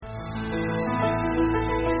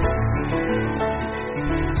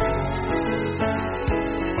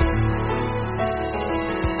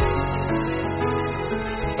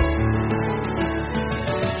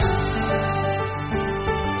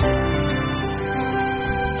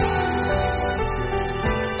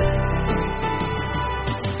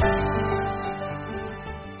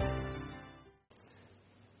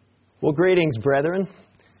Well, greetings, brethren,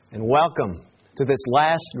 and welcome to this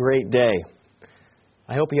last great day.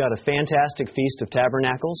 I hope you had a fantastic Feast of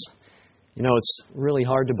Tabernacles. You know, it's really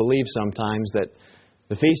hard to believe sometimes that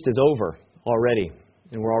the feast is over already,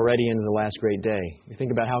 and we're already into the last great day. You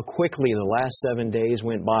think about how quickly the last 7 days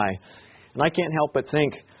went by, and I can't help but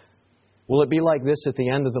think, will it be like this at the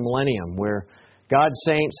end of the millennium, where God's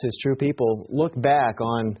saints, His true people, look back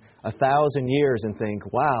on 1,000 years and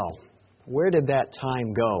think, wow, where did that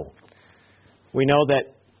time go? We know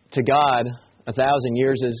that to God, 1,000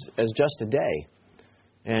 years is as just a day.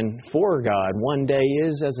 And for God, 1 day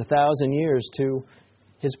is as 1,000 years to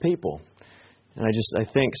His people. And I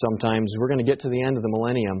think sometimes we're going to get to the end of the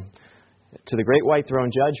millennium, to the great white throne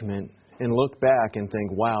judgment, and look back and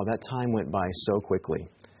think, wow, that time went by so quickly.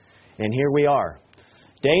 And here we are.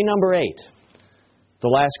 Day number 8, the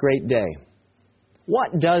last great day.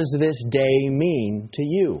 What does this day mean to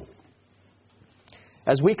you?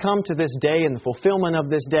 As we come to this day and the fulfillment of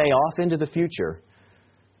this day off into the future,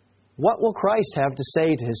 what will Christ have to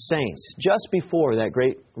say to His saints just before that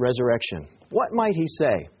great resurrection? What might He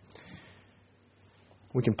say?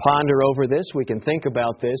 We can ponder over this, we can think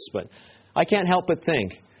about this, but I can't help but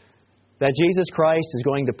think that Jesus Christ is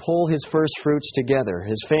going to pull His first fruits together,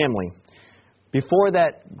 His family, before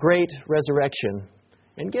that great resurrection,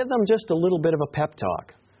 and give them just a little bit of a pep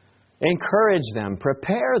talk. Encourage them,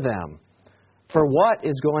 prepare them for what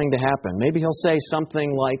is going to happen. Maybe He'll say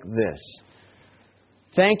something like this: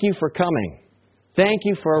 thank you for coming. Thank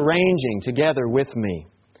you for arranging together with me.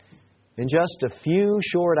 In just a few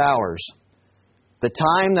short hours, the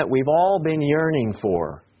time that we've all been yearning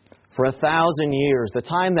for 1,000 years, the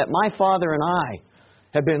time that my Father and I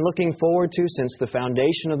have been looking forward to since the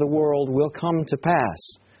foundation of the world, will come to pass.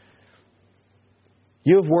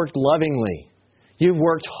 You've worked lovingly. You've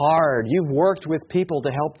worked hard. You've worked with people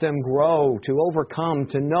to help them grow, to overcome,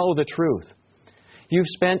 to know the truth. You've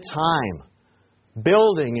spent time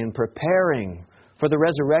building and preparing for the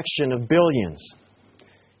resurrection of billions.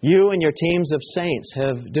 You and your teams of saints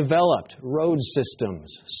have developed road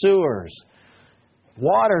systems, sewers,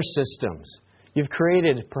 water systems. You've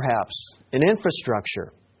created, perhaps, an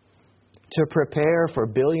infrastructure to prepare for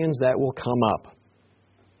billions that will come up.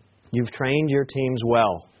 You've trained your teams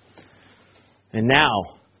well. And now,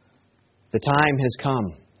 the time has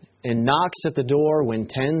come and knocks at the door when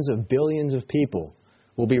tens of billions of people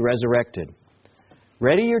will be resurrected.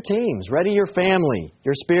 Ready your teams, ready your family,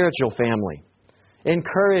 your spiritual family.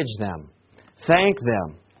 Encourage them, thank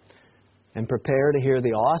them, and prepare to hear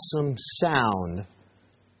the awesome sound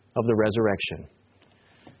of the resurrection.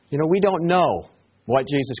 You know, we don't know what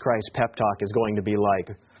Jesus Christ's pep talk is going to be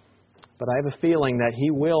like, but I have a feeling that He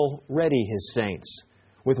will ready His saints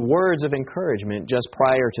with words of encouragement just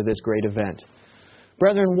prior to this great event.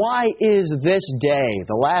 Brethren, why is this day,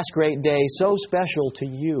 the last great day, so special to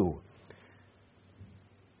you?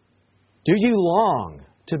 Do you long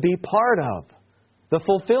to be part of the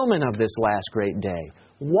fulfillment of this last great day?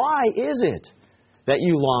 Why is it that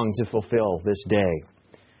you long to fulfill this day?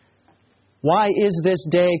 Why is this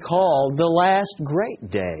day called the last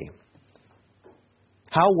great day?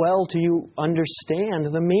 How well do you understand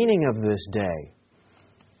the meaning of this day?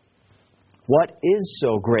 What is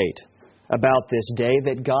so great about this day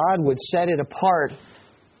that God would set it apart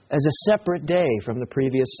as a separate day from the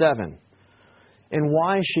previous 7? And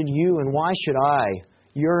why should you and why should I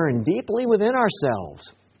yearn deeply within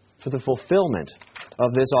ourselves for the fulfillment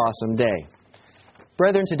of this awesome day?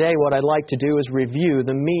 Brethren, today what I'd like to do is review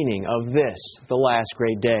the meaning of this, the last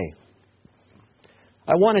great day.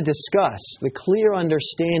 I want to discuss the clear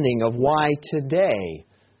understanding of why today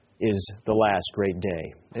is the last great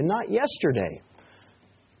day, and not yesterday.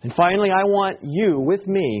 And finally, I want you, with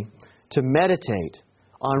me, to meditate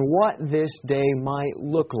on what this day might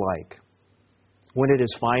look like when it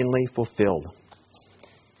is finally fulfilled.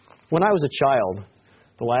 When I was a child,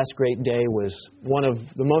 the last great day was one of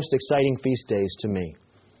the most exciting feast days to me.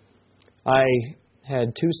 I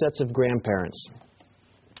had 2 sets of grandparents.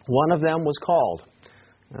 One of them was called.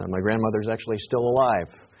 My grandmother's actually still alive,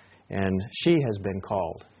 and she has been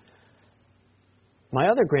called. My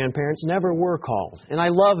other grandparents never were called, and I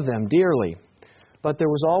love them dearly, but there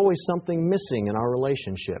was always something missing in our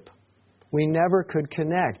relationship. We never could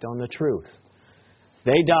connect on the truth.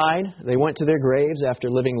 They died, they went to their graves after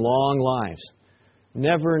living long lives,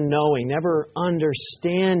 never knowing, never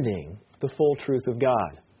understanding the full truth of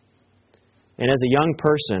God. And as a young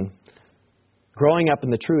person, growing up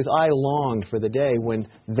in the truth, I longed for the day when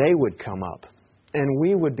they would come up and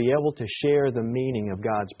we would be able to share the meaning of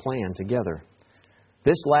God's plan together.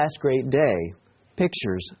 This last great day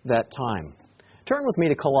pictures that time. Turn with me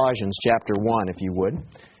to Colossians chapter 1, if you would.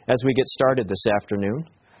 as we get started this afternoon.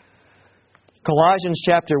 Colossians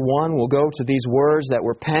chapter 1 will go to these words that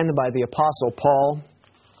were penned by the Apostle Paul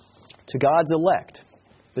to God's elect,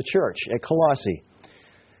 the church at Colossae.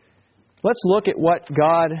 Let's look at what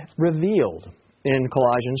God revealed in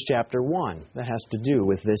Colossians chapter 1 that has to do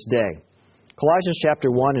with this day. Colossians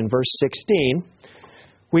chapter 1 and verse 16,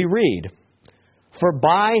 we read, "For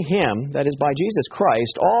by Him," that is by Jesus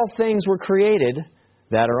Christ, "all things were created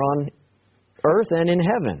that are on earth and in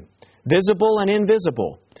heaven, visible and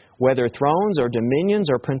invisible, whether thrones or dominions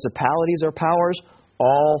or principalities or powers,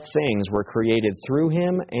 all things were created through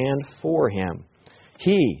Him and for Him.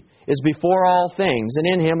 He is before all things, and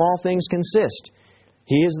in Him all things consist.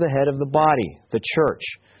 He is the head of the body, the church,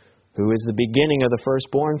 who is the beginning of the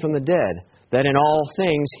firstborn from the dead, that in all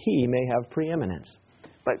things He may have preeminence."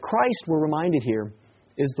 But Christ, we're reminded here,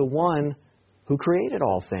 is the one who created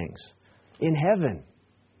all things in heaven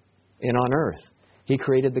and on earth. He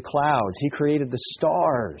created the clouds. He created the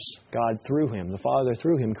stars. God, through Him, the Father,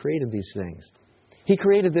 through Him, created these things. He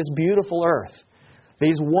created this beautiful earth,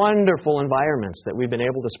 these wonderful environments that we've been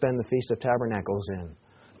able to spend the Feast of Tabernacles in.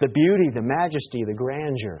 The beauty, the majesty, the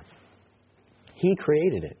grandeur. He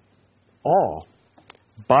created it all.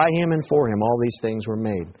 By Him and for Him, all these things were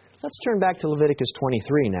made. Let's turn back to Leviticus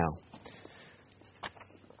 23 now.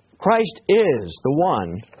 Christ is the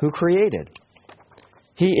one who created.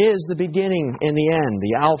 He is the beginning and the end,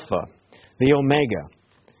 the Alpha, the Omega.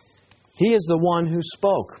 He is the one who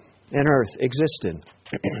spoke and earth existed.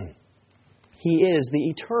 He is the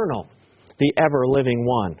eternal, the ever-living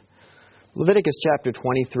one. Leviticus chapter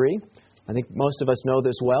 23, I think most of us know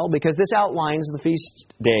this well because this outlines the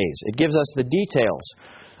feast days. It gives us the details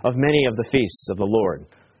of many of the feasts of the Lord.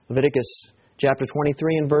 Leviticus chapter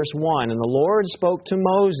 23 and verse 1, "And the Lord spoke to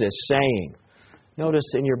Moses, saying,"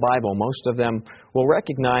 notice in your Bible, most of them will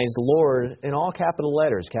recognize the Lord in all capital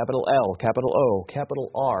letters, capital L, capital O,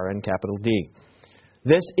 capital R, and capital D.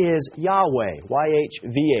 This is Yahweh,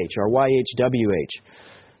 YHVH or YHWH,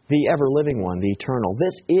 the ever-living one, the eternal.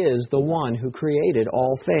 This is the one who created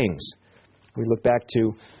all things. We look back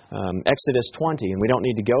to Exodus 20, and we don't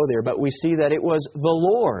need to go there, but we see that it was the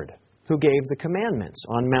Lord who gave the commandments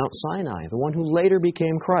on Mount Sinai, the one who later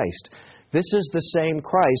became Christ. This is the same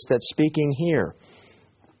Christ that's speaking here.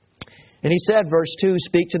 And He said, verse 2,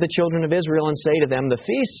 "Speak to the children of Israel and say to them, the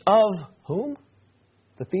feasts of" whom?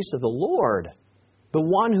 The feasts of the Lord, the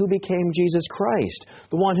one who became Jesus Christ,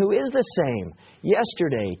 the one who is the same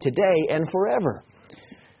yesterday, today, and forever.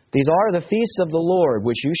 "These are the feasts of the Lord,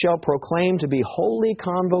 which you shall proclaim to be holy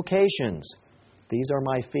convocations. These are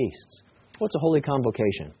my feasts." What's a holy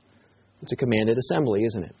convocation? It's a commanded assembly,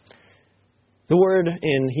 isn't it? The word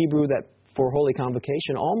in Hebrew that for holy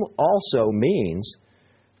convocation also means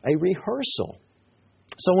a rehearsal.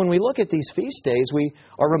 So when we look at these feast days, we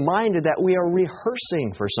are reminded that we are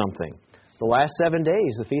rehearsing for something. The last 7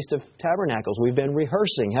 days, the Feast of Tabernacles, we've been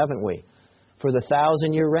rehearsing, haven't we? For the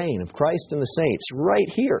 1,000-year reign of Christ and the saints right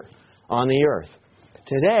here on the earth.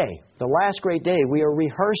 Today, the last great day, we are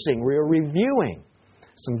rehearsing, we are reviewing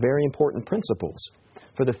some very important principles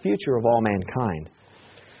for the future of all mankind.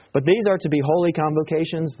 But these are to be holy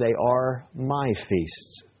convocations. They are my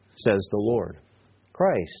feasts, says the Lord.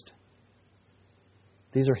 Christ.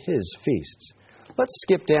 These are His feasts. Let's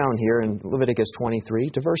skip down here in Leviticus 23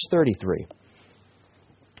 to verse 33.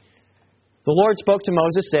 "The Lord spoke to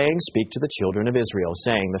Moses, saying, Speak to the children of Israel,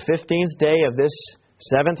 saying, The 15th day of this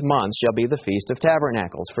 7th month shall be the Feast of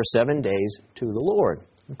Tabernacles, for 7 days to the Lord."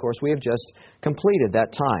 Of course, we have just completed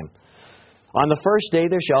that time. "On the first day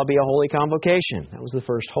there shall be a holy convocation." That was the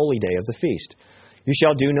first holy day of the feast. "You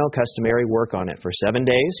shall do no customary work on it. For 7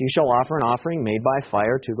 days you shall offer an offering made by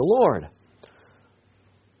fire to the Lord.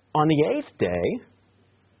 On the 8th day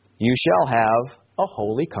you shall have a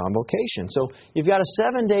holy convocation." So you've got a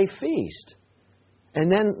 7-day feast,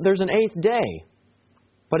 and then there's an 8th day,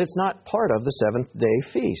 but it's not part of the 7th-day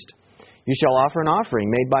feast. "You shall offer an offering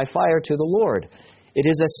made by fire to the Lord. It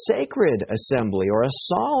is a sacred assembly or a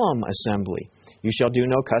solemn assembly. You shall do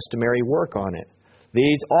no customary work on it.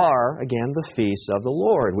 These are, again, the feasts of the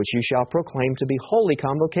Lord, which you shall proclaim to be holy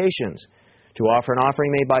convocations. To offer an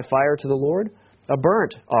offering made by fire to the Lord, a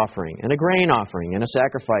burnt offering, and a grain offering, and a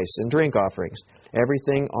sacrifice, and drink offerings,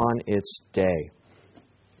 everything on its day."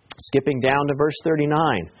 Skipping down to verse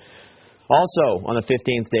 39. "Also, on the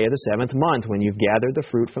 15th day of the 7th month, when you've gathered the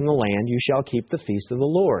fruit from the land, you shall keep the feast of the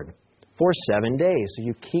Lord for 7 days." So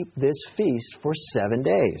you keep this feast for 7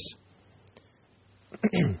 days.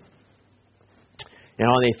 "And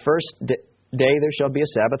on the first day there shall be a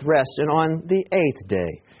Sabbath rest, and on the 8th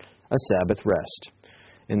day a Sabbath rest.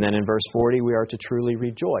 And then in verse 40, we are to truly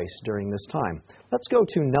rejoice during this time. Let's go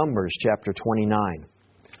to Numbers chapter 29.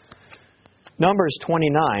 Numbers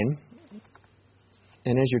 29,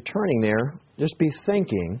 and as you're turning there, just be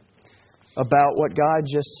thinking about what God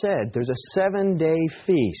just said. There's a 7-day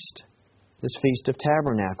feast, this Feast of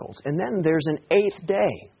Tabernacles, and then there's an 8th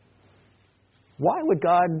day. Why would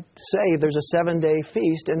God say there's a 7-day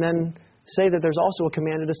feast and then say that there's also a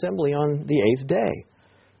commanded assembly on the 8th day,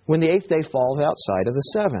 when the 8th day falls outside of the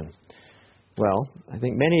 7? Well, I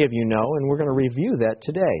think many of you know, and we're going to review that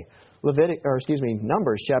today.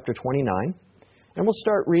 Numbers chapter 29, and we'll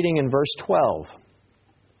start reading in verse 12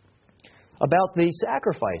 about the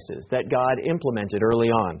sacrifices that God implemented early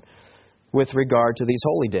on with regard to these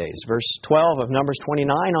holy days. Verse 12 of Numbers 29,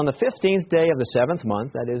 on the 15th day of the 7th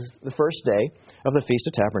month, that is the first day of the Feast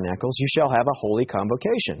of Tabernacles, you shall have a holy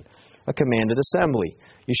convocation, a commanded assembly.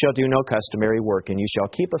 You shall do no customary work, and you shall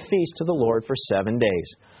keep a feast to the Lord for 7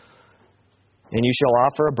 days. And you shall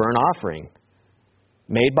offer a burnt offering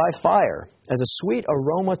made by fire as a sweet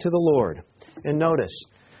aroma to the Lord. And notice,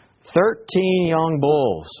 13 young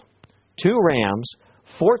bulls, 2 rams,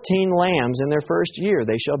 14 lambs in their first year,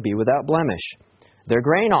 they shall be without blemish. Their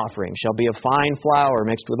grain offering shall be of fine flour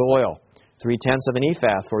mixed with oil, 3/10 of an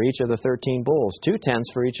ephah for each of the 13 bulls, 2/10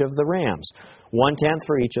 for each of the rams, 1/10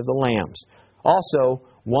 for each of the lambs. Also,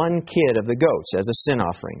 1 kid of the goats as a sin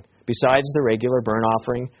offering, besides the regular burnt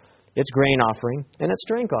offering, its grain offering, and its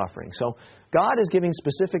drink offering. So God is giving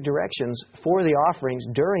specific directions for the offerings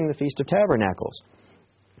during the Feast of Tabernacles.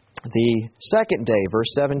 The second day,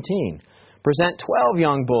 verse 17, present 12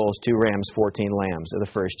 young bulls, 2 rams, 14 lambs of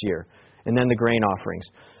the first year, and then the grain offerings,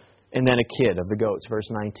 and then a kid of the goats, verse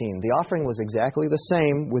 19. The offering was exactly the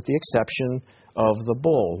same with the exception of the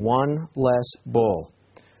bull, 1 less bull.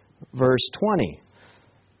 Verse 20,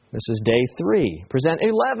 this is day 3. Present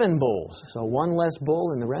 11 bulls, so 1 less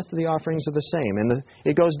bull, and the rest of the offerings are the same. And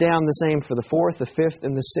it goes down the same for the 4th, the 5th,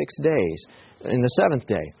 and the 6th days, and the 7th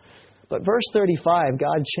day. But verse 35,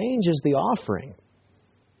 God changes the offering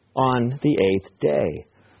on the 8th day.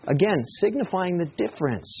 Again, signifying the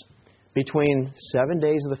difference between 7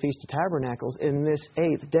 days of the Feast of Tabernacles and this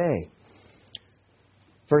 8th day.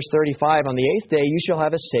 Verse 35, on the 8th day you shall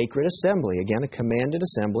have a sacred assembly. Again, a commanded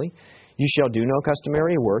assembly. You shall do no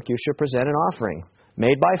customary work. You shall present an offering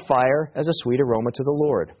made by fire as a sweet aroma to the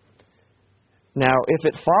Lord. Now, if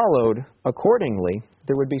it followed accordingly,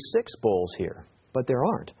 there would be 6 bulls here, but there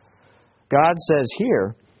aren't. God says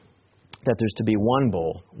here that there's to be 1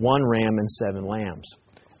 bull, 1 ram, and 7 lambs.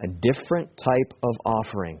 A different type of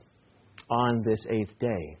offering on this 8th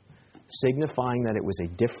day, signifying that it was a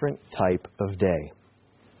different type of day.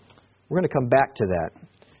 We're going to come back to that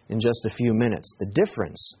in just a few minutes, the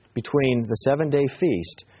difference between the 7-day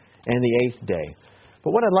feast and the 8th day.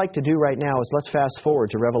 But what I'd like to do right now is let's fast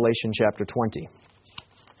forward to Revelation chapter 20.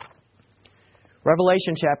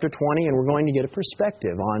 Revelation chapter 20, and we're going to get a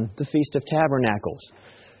perspective on the Feast of Tabernacles,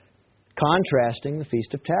 contrasting the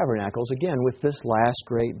Feast of Tabernacles again with this last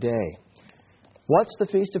great day. What's the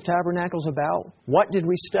Feast of Tabernacles about? What did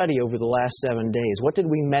we study over the last 7 days? What did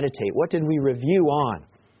we meditate? What did we review on?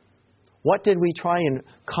 What did we try and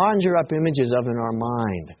conjure up images of in our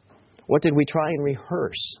mind? What did we try and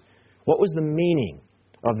rehearse? What was the meaning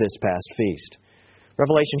of this past feast?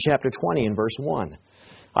 Revelation chapter 20 and verse 1.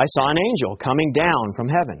 I saw an angel coming down from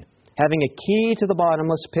heaven, having a key to the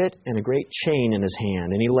bottomless pit and a great chain in his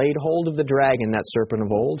hand. And he laid hold of the dragon, that serpent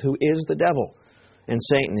of old, who is the devil and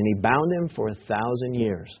Satan, and he bound him for 1,000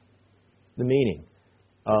 years. The meaning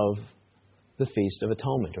of the Feast of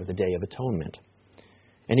Atonement, or the Day of Atonement.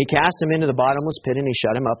 And he cast him into the bottomless pit, and he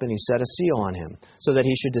shut him up, and he set a seal on him, so that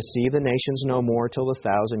he should deceive the nations no more till the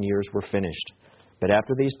 1,000 years were finished. But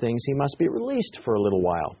after these things he must be released for a little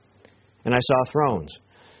while. And I saw thrones,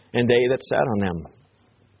 and they that sat on them.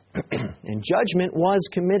 And judgment was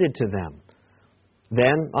committed to them.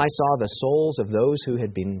 Then I saw the souls of those who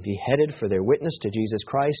had been beheaded for their witness to Jesus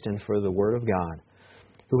Christ and for the Word of God,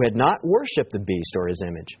 who had not worshipped the beast or his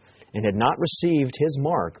image, and had not received his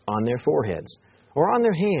mark on their foreheads or on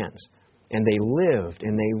their hands. And they lived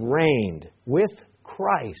and they reigned with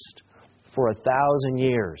Christ for 1,000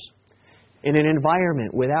 years in an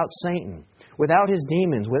environment without Satan, without his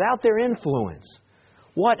demons, without their influence.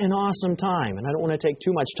 What an awesome time. And I don't want to take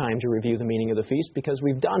too much time to review the meaning of the feast because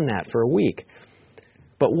we've done that for a week.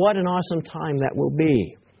 But what an awesome time that will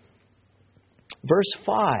be. Verse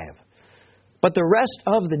 5. But the rest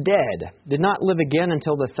of the dead did not live again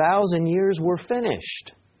until the 1,000 years were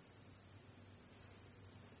finished.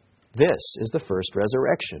 This is the first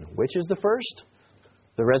resurrection. Which is the first?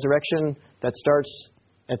 The resurrection that starts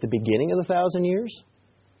at the beginning of the 1,000 years?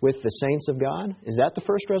 with the saints of God? Is that the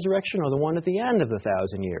first resurrection or the one at the end of the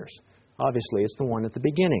 1,000 years? Obviously, it's the one at the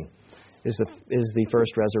beginning is the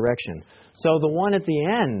first resurrection. So the one at the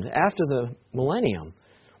end, after the millennium,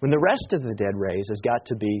 when the rest of the dead raise, has got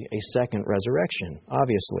to be a second resurrection,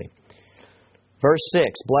 obviously. Verse 6,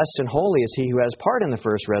 blessed and holy is he who has part in the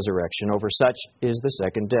first resurrection. Over such is the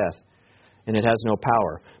second death, and it has no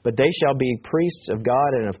power. But they shall be priests of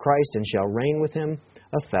God and of Christ, and shall reign with him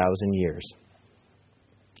 1,000 years.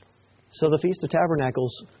 So the Feast of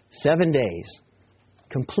Tabernacles, 7 days,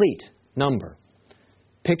 complete number,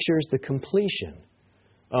 pictures the completion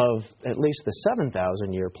of at least the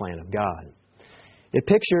 7,000-year plan of God. It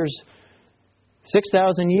pictures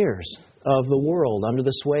 6,000 years of the world under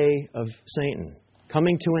the sway of Satan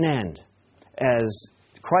coming to an end as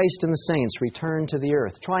Christ and the saints return to the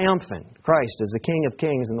earth. Triumphant, Christ as the King of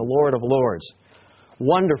kings and the Lord of lords.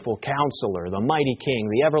 Wonderful Counselor, the mighty King,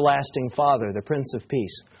 the everlasting Father, the Prince of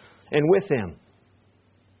Peace. And with Him,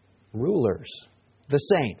 rulers, the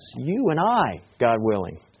saints, you and I, God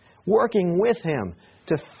willing, working with Him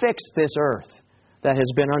to fix this earth that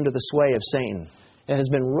has been under the sway of Satan, that has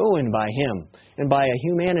been ruined by him and by a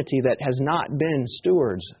humanity that has not been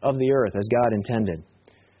stewards of the earth as God intended.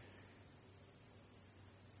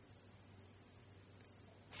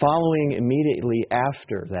 Following immediately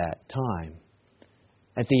after that time,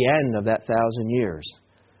 at the end of that 1,000 years,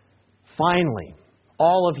 finally,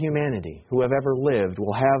 all of humanity who have ever lived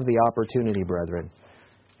will have the opportunity, brethren,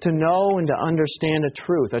 to know and to understand a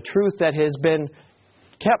truth that has been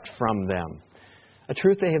kept from them, a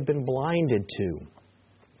truth they have been blinded to.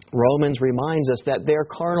 Romans reminds us that their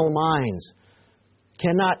carnal minds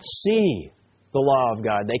cannot see the law of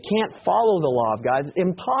God. They can't follow the law of God. It's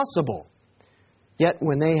impossible. Yet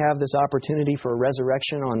when they have this opportunity for a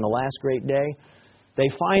resurrection on the last great day, they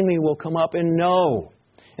finally will come up and know,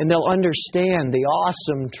 and they'll understand the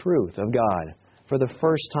awesome truth of God for the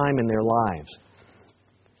first time in their lives.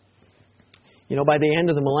 You know, by the end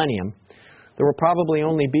of the millennium, there will probably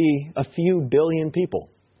only be a few billion people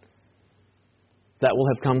that will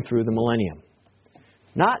have come through the millennium.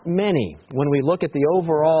 Not many when we look at the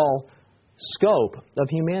overall scope of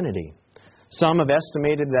humanity. Some have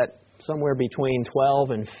estimated that somewhere between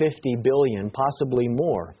 12 and 50 billion, possibly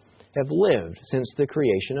more, have lived since the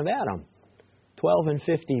creation of Adam. 12 and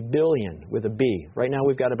 50 billion with a B. Right now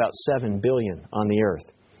we've got about 7 billion on the earth.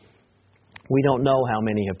 We don't know how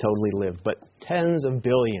many have totally lived, but tens of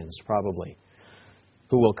billions probably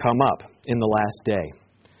who will come up in the last day,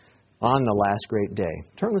 on the last great day.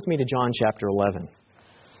 Turn with me to John chapter 11.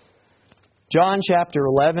 John chapter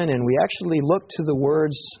 11, and we actually look to the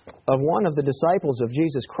words of one of the disciples of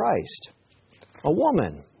Jesus Christ, a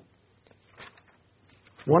woman.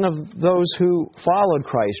 One of those who followed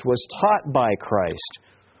Christ, was taught by Christ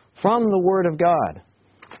from the Word of God.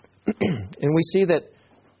 And we see that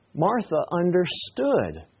Martha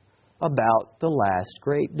understood about the last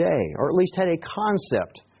great day, or at least had a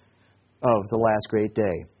concept of the last great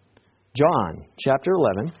day. John chapter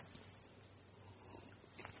 11.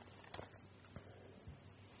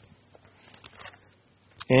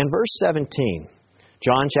 And verse 17.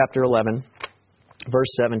 John chapter 11, verse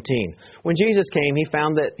 17. When Jesus came, He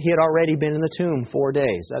found that He had already been in the tomb 4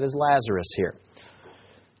 days. That is Lazarus here.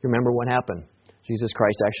 You remember what happened? Jesus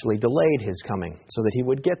Christ actually delayed His coming so that He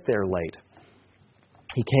would get there late.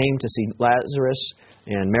 He came to see Lazarus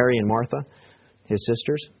and Mary and Martha, His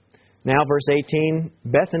sisters. Now, verse 18,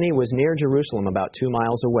 Bethany was near Jerusalem, about 2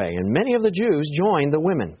 miles away, and many of the Jews joined the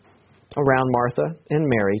women around Martha and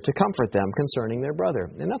Mary to comfort them concerning their brother.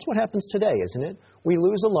 And that's what happens today, isn't it? We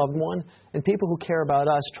lose a loved one, and people who care about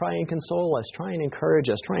us try and console us, try and encourage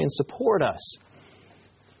us, try and support us.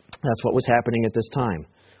 That's what was happening at this time.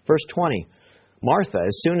 Verse 20, Martha,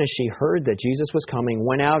 as soon as she heard that Jesus was coming,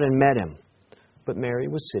 went out and met Him. But Mary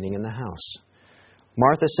was sitting in the house.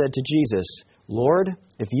 Martha said to Jesus, Lord,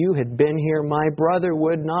 if You had been here, my brother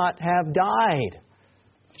would not have died.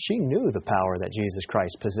 She knew the power that Jesus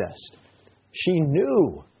Christ possessed. She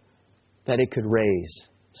knew that it could raise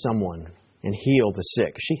someone and heal the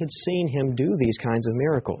sick. She had seen Him do these kinds of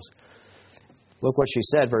miracles. Look what she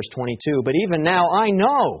said, verse 22. But even now I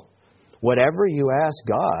know, whatever you ask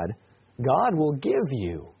God, God will give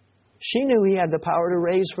you. She knew He had the power to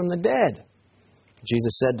raise from the dead.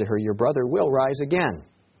 Jesus said to her, your brother will rise again.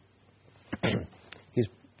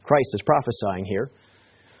 Christ is prophesying here.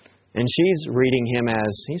 And she's reading Him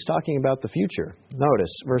as He's talking about the future.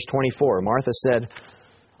 Notice, verse 24, Martha said,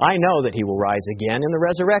 I know that He will rise again in the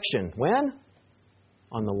resurrection. When?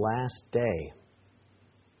 On the last day.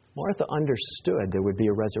 Martha understood there would be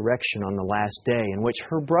a resurrection on the last day in which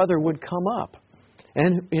her brother would come up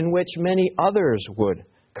and in which many others would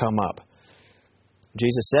come up.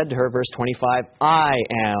 Jesus said to her, verse 25, I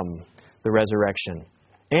am the resurrection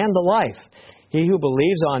and the life. He who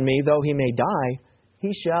believes on me, though he may die,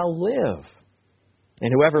 he shall live.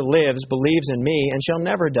 And whoever lives believes in me and shall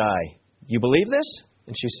never die. You believe this?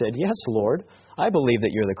 And she said, Yes, Lord. I believe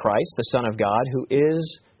that you're the Christ, the Son of God, who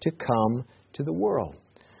is to come to the world.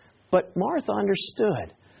 But Martha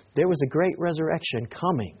understood there was a great resurrection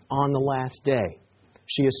coming on the last day.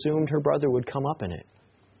 She assumed her brother would come up in it.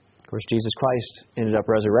 Of course, Jesus Christ ended up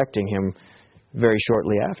resurrecting him very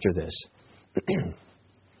shortly after this.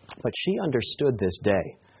 But she understood this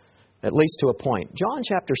day, at least to a point. John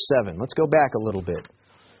chapter 7, let's go back a little bit.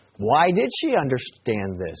 Why did she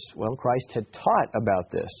understand this? Well, Christ had taught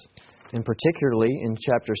about this. And particularly in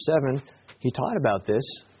chapter 7, He taught about this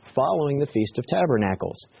following the Feast of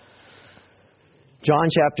Tabernacles. John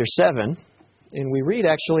chapter 7, and we read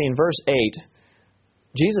actually in verse 8,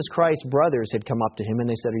 Jesus Christ's brothers had come up to Him and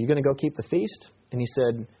they said, Are you going to go keep the feast? And He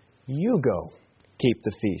said, You go keep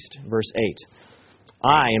the feast. Verse 8,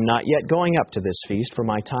 I am not yet going up to this feast, for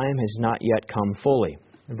my time has not yet come fully.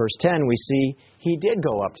 In verse 10, we see He did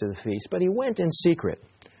go up to the feast, but He went in secret.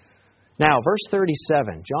 Now, verse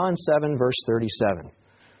 37, John 7, verse 37.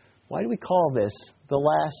 Why do we call this the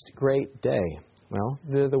last great day? Well,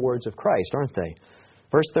 they're the words of Christ, aren't they?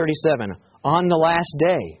 Verse 37, on the last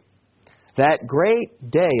day, that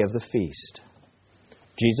great day of the feast,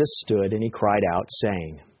 Jesus stood and He cried out,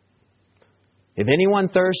 saying, If anyone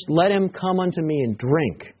thirst, let him come unto me and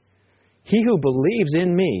drink. He who believes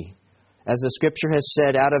in me, as the Scripture has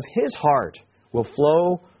said, out of his heart will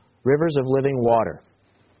flow rivers of living water.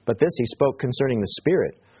 But this He spoke concerning the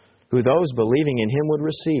Spirit, who those believing in Him would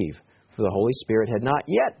receive. For the Holy Spirit had not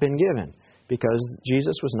yet been given, because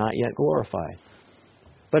Jesus was not yet glorified.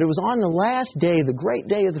 But it was on the last day, the great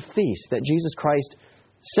day of the feast, that Jesus Christ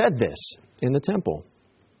said this in the temple.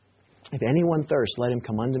 If anyone thirsts, let him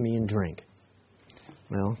come unto me and drink.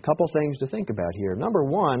 Well, a couple things to think about here. Number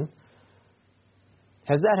one,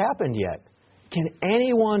 has that happened yet? Can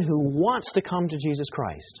anyone who wants to come to Jesus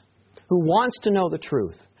Christ, who wants to know the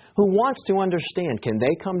truth, who wants to understand, can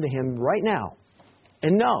they come to Him right now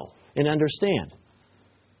and know and understand?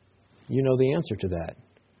 You know the answer to that.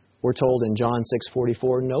 We're told in John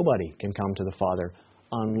 6:44, nobody can come to the Father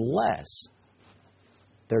unless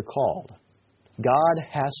they're called. God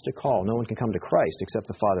has to call. No one can come to Christ except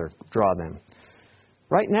the Father draw them.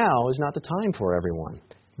 Right now is not the time for everyone.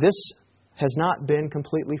 This has not been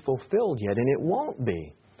completely fulfilled yet, and it won't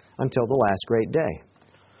be until the last great day.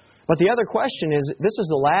 But the other question is, this is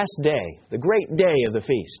the last day, the great day of the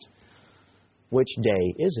feast. Which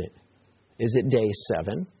day is it? Is it day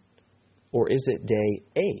 7 or is it day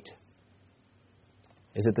 8?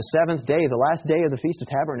 Is it the 7th day, the last day of the Feast of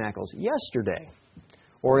Tabernacles, yesterday?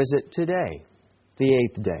 Or is it today, the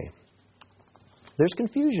 8th day? There's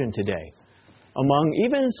confusion today among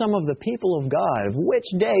even some of the people of God of which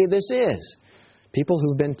day this is. People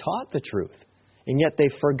who've been taught the truth, and yet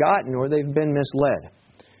they've forgotten or they've been misled.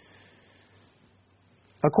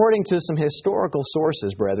 According to some historical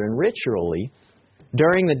sources, brethren, ritually,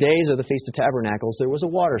 during the days of the Feast of Tabernacles, there was a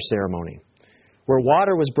water ceremony where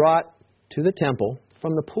water was brought to the temple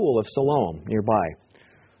from the pool of Siloam nearby.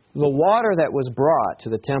 The water that was brought to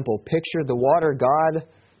the temple pictured the water God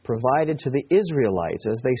provided to the Israelites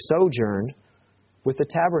as they sojourned with the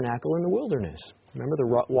tabernacle in the wilderness. Remember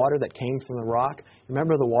the water that came from the rock?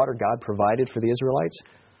 Remember the water God provided for the Israelites?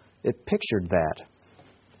 It pictured that.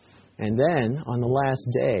 And then, on the last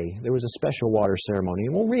day, there was a special water ceremony.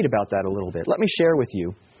 And we'll read about that a little bit. Let me share with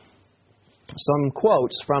you some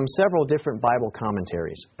quotes from several different Bible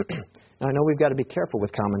commentaries. Now, I know we've got to be careful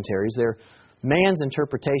with commentaries. They're man's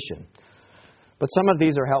interpretation. But some of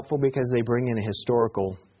these are helpful because they bring in a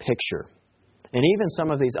historical picture. And even some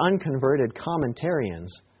of these unconverted commentarians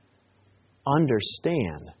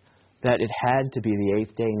understand that it had to be the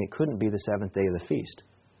 8th day and it couldn't be the 7th day of the feast.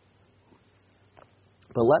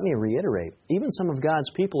 But let me reiterate, even some of God's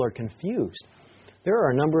people are confused. There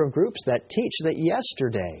are a number of groups that teach that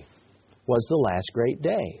yesterday was the last great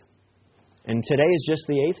day. And today is just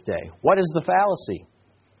the 8th day. What is the fallacy?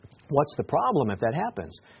 What's the problem if that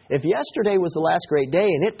happens? If yesterday was the last great day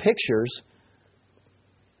and it pictures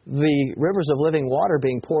the rivers of living water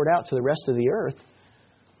being poured out to the rest of the earth,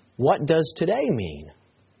 what does today mean?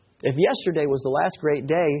 If yesterday was the last great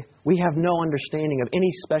day, we have no understanding of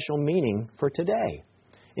any special meaning for today.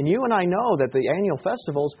 And you and I know that the annual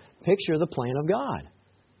festivals picture the plan of God.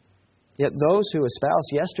 Yet those who espouse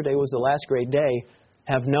yesterday was the last great day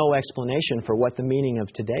have no explanation for what the meaning of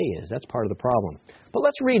today is. That's part of the problem. But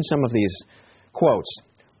let's read some of these quotes.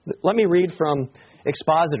 Let me read from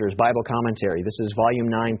Expositor's Bible Commentary. This is Volume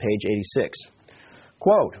 9, page 86.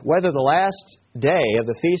 Quote, "Whether the last day of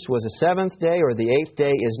the feast was the seventh day or the eighth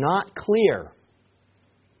day is not clear."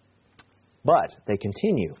 But, they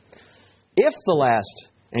continue, "If the last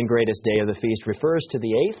and greatest day of the feast refers to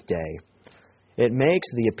the eighth day, it makes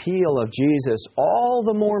the appeal of Jesus all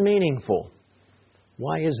the more meaningful."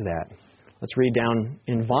 Why is that? Let's read down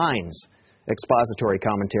in Vine's expository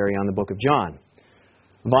commentary on the book of John.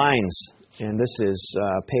 Vine's, and this is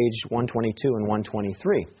page 122 and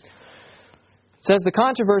 123. It says, "The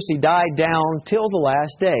controversy died down till the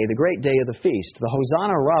last day, the great day of the feast, the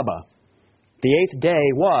Hosanna Rabbah. The eighth day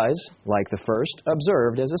was, like the first,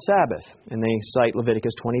 observed as a Sabbath." And they cite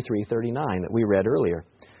Leviticus 23:39 that we read earlier.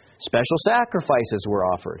 Special sacrifices were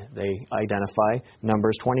offered. They identify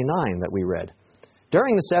Numbers 29 that we read.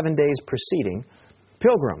 During the 7 days preceding,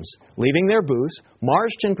 pilgrims, leaving their booths,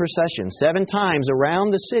 marched in procession 7 times around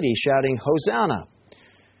the city, shouting, "Hosanna!"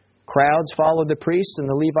 Crowds followed the priests and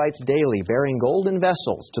the Levites daily, bearing golden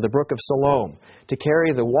vessels to the brook of Siloam, to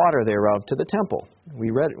carry the water thereof to the temple.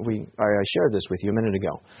 I shared this with you a minute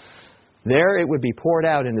ago. There it would be poured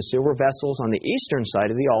out into silver vessels on the eastern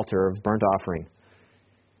side of the altar of burnt offering.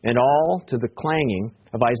 And all to the clanging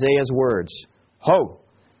of Isaiah's words, "Ho,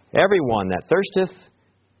 everyone that thirsteth,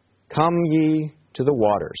 come ye to the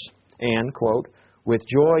waters." And, quote, "With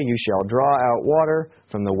joy you shall draw out water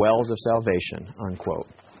from the wells of salvation," unquote.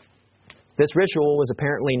 This ritual was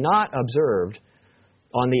apparently not observed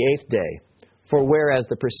on the eighth day, for whereas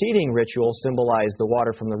the preceding ritual symbolized the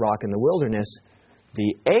water from the rock in the wilderness,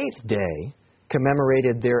 the eighth day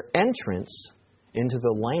commemorated their entrance into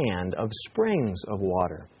the land of springs of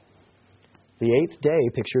water. The eighth day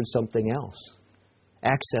pictured something else,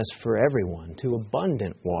 access for everyone to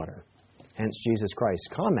abundant water. Hence Jesus Christ's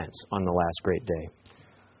comments on the last great day.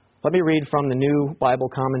 Let me read from the New Bible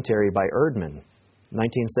Commentary by Erdman,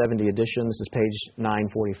 1970 edition. This is page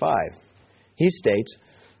 945. He states,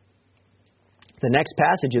 "The next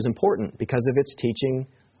passage is important because of its teaching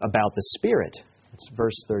about the Spirit." It's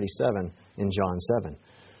verse 37 in John 7.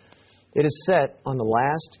 "It is set on the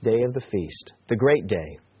last day of the feast, the great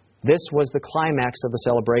day. This was the climax of the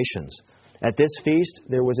celebrations. At this feast,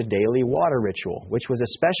 there was a daily water ritual, which was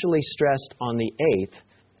especially stressed on the eighth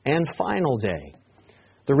and final day.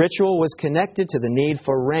 The ritual was connected to the need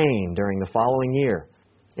for rain during the following year.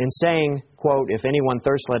 In saying, quote, 'If anyone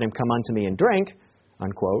thirsts, let him come unto me and drink,'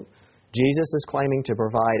 unquote, Jesus is claiming to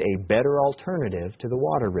provide a better alternative to the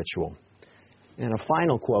water ritual." And a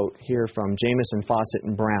final quote here from Jamieson, Fausset,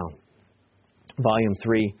 and Brown, Volume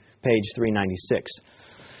 3, page 396.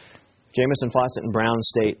 Jamieson, Fausset, and Brown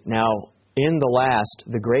state, "Now, in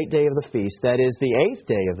the great day of the feast, that is, the eighth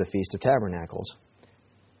day of the Feast of Tabernacles,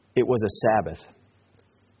 it was a Sabbath,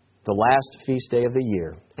 the last feast day of the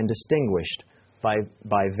year, and distinguished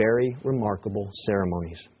by very remarkable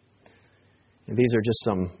ceremonies." And these are just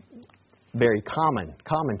some very common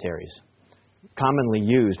commentaries, commonly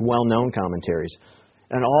used, well-known commentaries.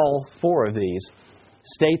 And all 4 of these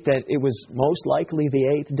state that it was most likely the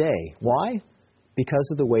eighth day. Why? Because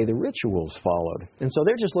of the way the rituals followed. And so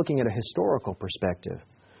they're just looking at a historical perspective.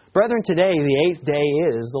 Brethren, today the eighth day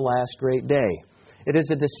is the last great day. It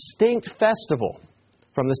is a distinct festival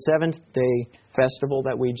from the seventh-day festival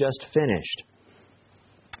that we just finished.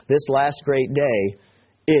 This last great day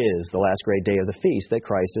is the last great day of the feast that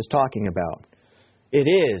Christ is talking about. It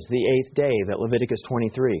is the eighth day that Leviticus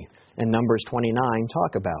 23 and Numbers 29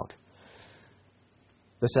 talk about.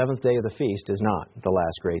 The seventh day of the feast is not the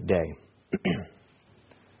last great day.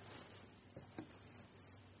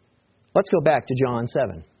 Let's go back to John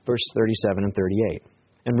 7, verse 37 and 38,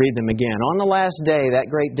 and read them again. "On the last day, that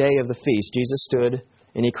great day of the feast, Jesus stood,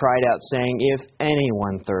 and he cried out, saying, 'If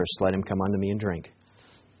anyone thirsts, let him come unto me and drink.'"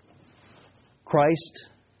 Christ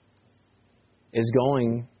is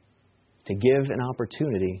going to give an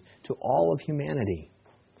opportunity to all of humanity.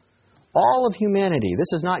 All of humanity.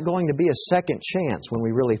 This is not going to be a second chance when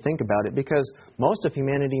we really think about it, because most of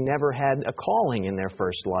humanity never had a calling in their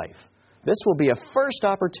first life. This will be a first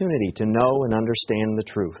opportunity to know and understand the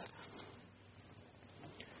truth.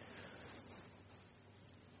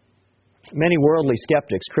 Many worldly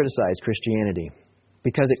skeptics criticize Christianity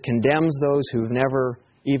because it condemns those who've never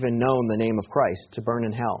even known the name of Christ to burn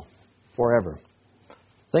in hell forever.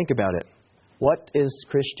 Think about it. What is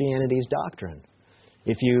Christianity's doctrine?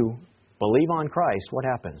 If you believe on Christ, what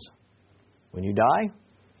happens? When you die,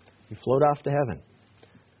 you float off to heaven.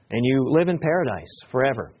 And you live in paradise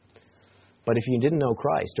forever. But if you didn't know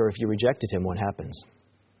Christ, or if you rejected Him, what happens?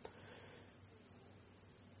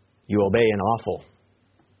 You obey an awful,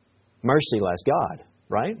 merciless God,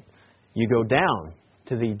 right? You go down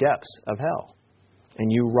to the depths of hell.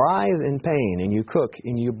 and you writhe in pain, and you cook,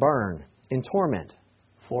 and you burn in torment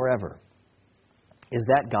forever. Is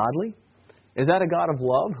that godly? Is that a God of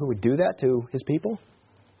love who would do that to His people?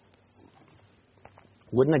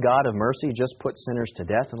 Wouldn't a God of mercy just put sinners to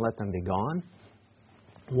death and let them be gone?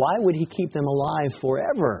 Why would He keep them alive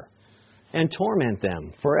forever and torment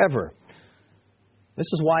them forever? This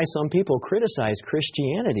is why some people criticize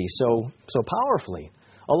Christianity so powerfully.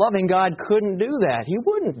 A loving God couldn't do that. He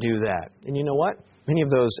wouldn't do that. And you know what? Many of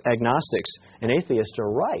those agnostics and atheists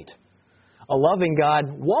are right. A loving God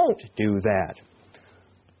won't do that.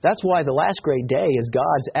 That's why the last great day is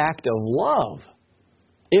God's act of love.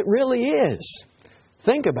 It really is.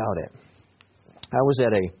 Think about it. I was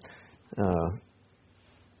at a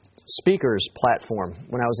speaker's platform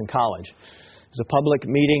when I was in college. It was a public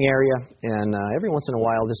meeting area, and every once in a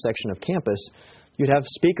while, this section of campus, you'd have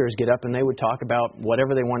speakers get up and they would talk about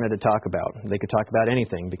whatever they wanted to talk about. They could talk about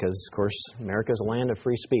anything because, of course, America is a land of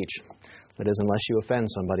free speech. That is, unless you offend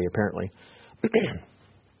somebody, apparently.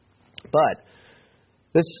 But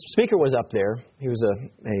this speaker was up there. He was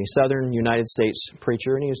a southern United States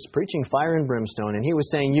preacher, and he was preaching fire and brimstone. And he was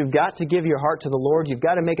saying, you've got to give your heart to the Lord. You've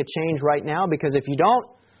got to make a change right now, because if you don't,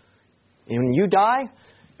 and when you die,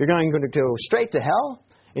 you're going to go straight to hell,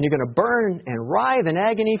 and you're going to burn and writhe in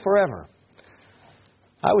agony forever.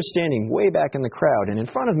 I was standing way back in the crowd, and in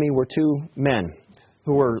front of me were two men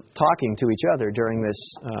who were talking to each other during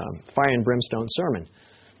this fire and brimstone sermon.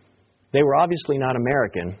 They were obviously not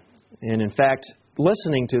American, and in fact,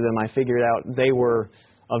 listening to them, I figured out they were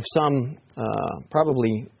of some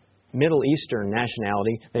probably Middle Eastern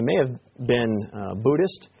nationality. They may have been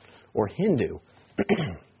Buddhist or Hindu.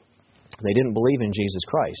 They didn't believe in Jesus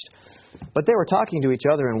Christ. But they were talking to each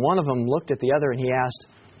other, and one of them looked at the other and he asked,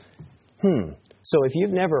 so if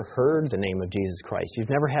you've never heard the name of Jesus Christ, you've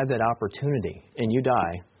never had that opportunity, and you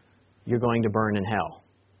die, you're going to burn in hell.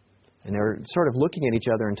 And they're sort of looking at each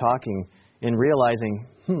other and talking and realizing,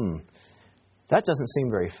 that doesn't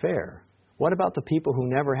seem very fair. What about the people who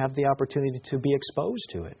never have the opportunity to be exposed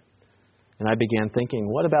to it? And I began thinking,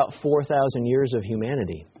 what about 4,000 years of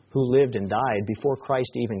humanity who lived and died before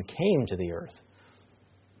Christ even came to the earth?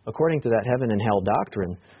 According to that heaven and hell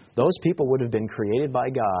doctrine, those people would have been created by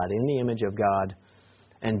God in the image of God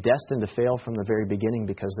and destined to fail from the very beginning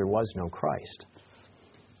because there was no Christ.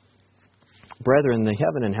 Brethren, the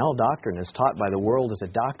heaven and hell doctrine is taught by the world as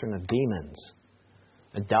a doctrine of demons.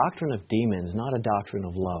 A doctrine of demons, not a doctrine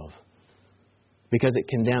of love. Because it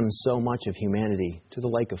condemns so much of humanity to the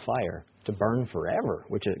lake of fire, to burn forever,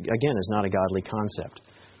 which again is not a godly concept.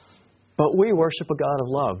 But we worship a God of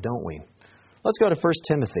love, don't we? Let's go to 1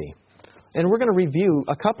 Timothy. And we're going to review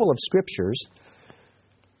a couple of scriptures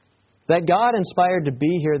that God inspired to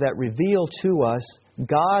be here that reveal to us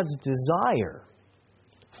God's desire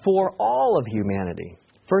for all of humanity.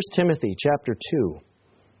 1 Timothy chapter 2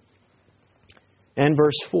 and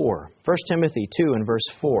verse 4. 1 Timothy 2 and verse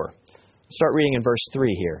 4. Start reading in verse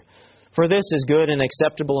 3 here. For this is good and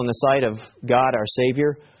acceptable in the sight of God our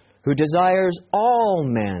Savior, who desires all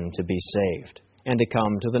men to be saved and to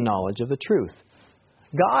come to the knowledge of the truth.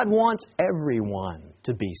 God wants everyone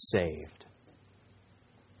to be saved.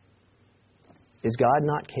 Is God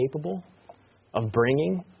not capable of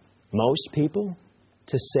bringing most people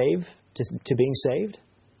to being saved?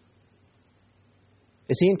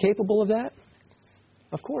 Is He incapable of that?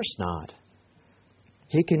 Of course not.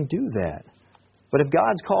 He can do that. But if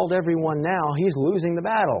God's called everyone now, He's losing the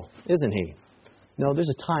battle, isn't He? No, there's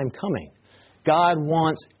a time coming. God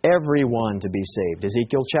wants everyone to be saved.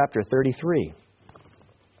 Ezekiel chapter 33.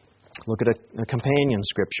 Look at a companion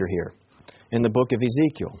scripture here in the book of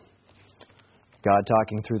Ezekiel. God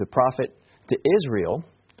talking through the prophet to Israel,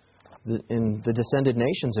 in the descended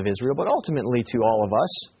nations of Israel, but ultimately to all of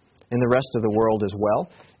us and the rest of the world as well.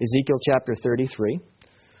 Ezekiel chapter 33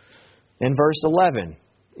 and verse 11.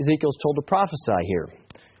 Ezekiel's told to prophesy here.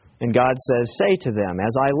 And God says, say to them,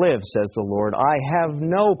 as I live, says the Lord, I have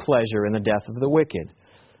no pleasure in the death of the wicked,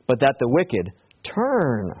 but that the wicked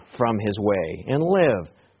turn from his way and live.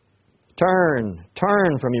 Turn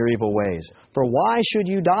from your evil ways. For why should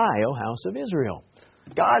you die, O house of Israel?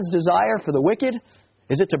 God's desire for the wicked,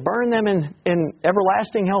 is it to burn them in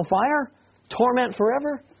everlasting hellfire? Torment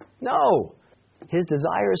forever? No. His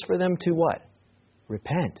desire is for them to what?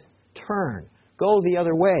 Repent. Turn. Go the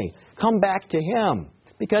other way. Come back to Him.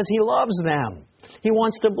 Because He loves them. He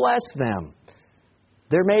wants to bless them.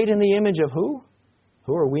 They're made in the image of who?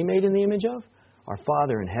 Who are we made in the image of? Our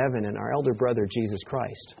Father in heaven and our elder brother, Jesus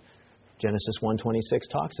Christ. Genesis 1:26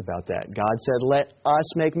 talks about that. God said, let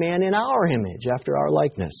us make man in our image, after our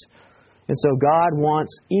likeness. And so God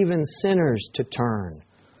wants even sinners to turn.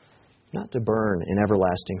 not to burn in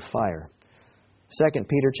everlasting fire. 2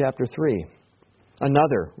 Peter chapter 3,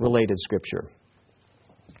 another related scripture.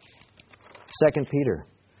 2 Peter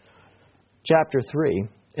chapter 3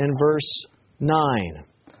 and verse 9.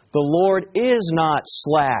 The Lord is not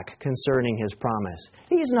slack concerning His promise.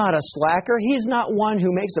 He's not a slacker. He's not one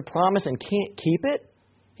who makes a promise and can't keep it.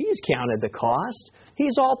 He's counted the cost.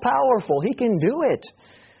 He's all powerful. He can do it.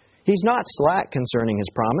 He's not slack concerning His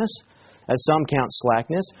promise, as some count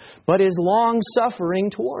slackness, but is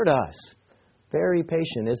long-suffering toward us. Very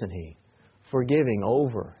patient, isn't He? Forgiving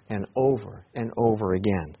over and over and over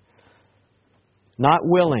again. Not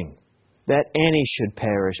willing that any should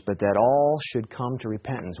perish, but that all should come to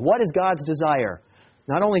repentance. What is God's desire?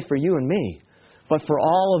 Not only for you and me, but for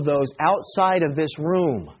all of those outside of this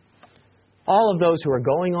room. All of those who are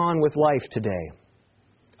going on with life today,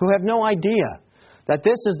 who have no idea that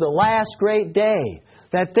this is the last great day,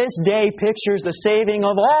 that this day pictures the saving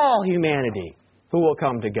of all humanity who will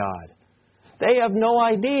come to God. They have no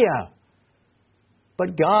idea.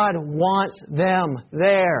 But God wants them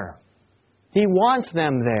there. He wants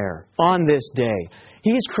them there on this day.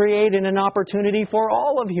 He's created an opportunity for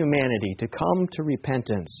all of humanity to come to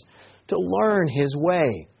repentance, to learn His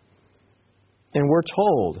way. And we're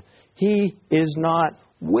told He is not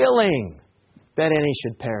willing that any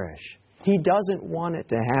should perish. He doesn't want it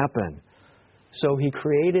to happen. So He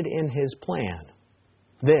created in His plan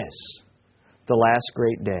this, the last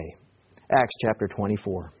great day. Acts chapter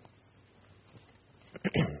 24.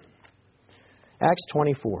 Acts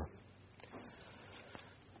 24.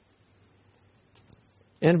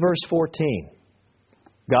 In verse 14,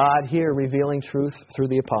 God here revealing truth through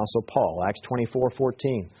the Apostle Paul. Acts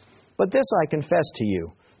 24:14. But this I confess to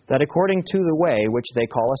you, that according to the way which they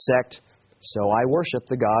call a sect, so I worship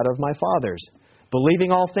the God of my fathers,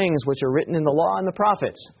 believing all things which are written in the law and the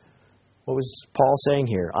prophets. What was Paul saying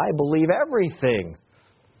here? I believe everything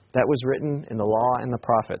that was written in the law and the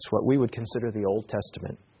prophets, what we would consider the Old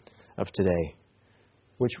Testament of today,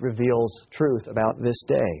 which reveals truth about this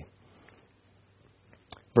day.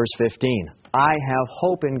 Verse 15, I have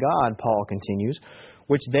hope in God, Paul continues,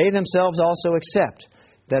 which they themselves also accept,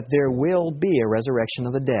 that there will be a resurrection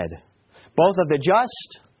of the dead, both of the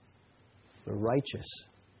just, the righteous,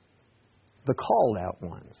 the called out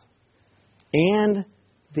ones, and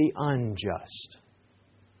the unjust.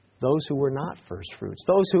 Those who were not first fruits,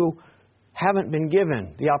 those who haven't been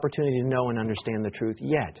given the opportunity to know and understand the truth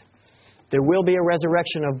yet. There will be a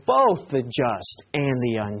resurrection of both the just and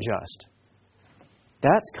the unjust.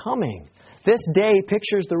 That's coming. This day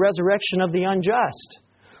pictures the resurrection of the unjust,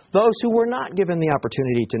 those who were not given the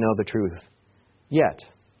opportunity to know the truth yet.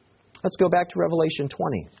 Let's go back to Revelation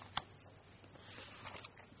 20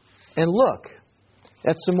 and look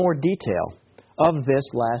at some more detail of this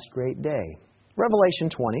last great day. Revelation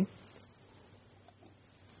 20,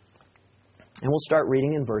 and we'll start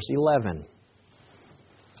reading in verse 11.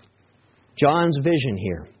 John's vision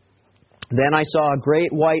here. Then I saw a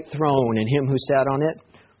great white throne, and Him who sat on it,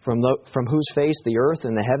 from whose face the earth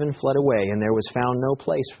and the heaven fled away, and there was found no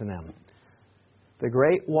place for them. The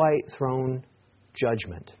great white throne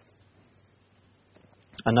judgment.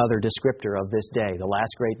 Another descriptor of this day, the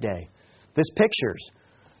last great day. This pictures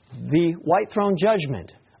the white throne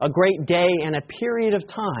judgment, a great day and a period of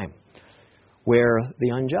time where the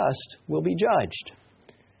unjust will be judged.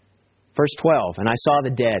 Verse 12, and I saw the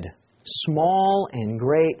dead, small and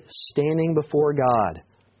great, standing before God.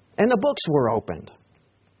 And the books were opened.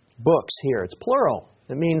 Books here, it's plural.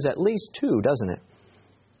 It means at least two, doesn't it?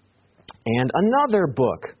 And another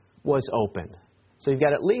book was opened. So you've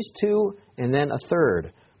got at least two and then a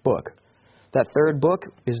third book. That third book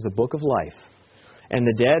is the book of life. And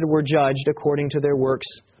the dead were judged according to their works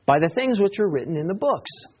by the things which are written in the books.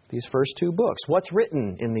 These first two books. What's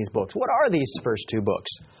written in these books? What are these first two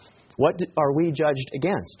books? What are we judged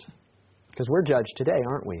against? Because we're judged today,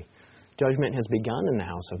 aren't we? Judgment has begun in the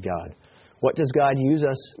house of God. What does God use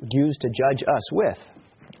to judge us with?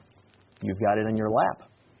 You've got it in your lap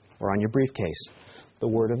or on your briefcase. The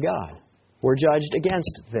Word of God. We're judged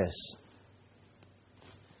against this.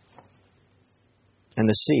 And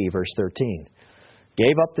the sea, verse 13,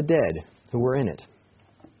 gave up the dead who were in it.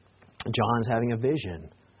 John's having a vision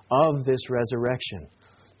of this resurrection.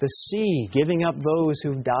 The sea giving up those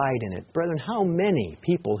who've died in it. Brethren, how many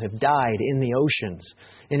people have died in the oceans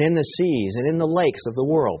and in the seas and in the lakes of the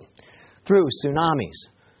world? Through tsunamis,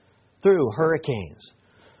 through hurricanes,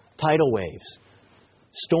 tidal waves,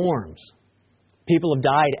 storms. People have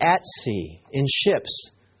died at sea, in ships.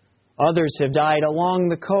 Others have died along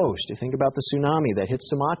the coast. You think about the tsunami that hit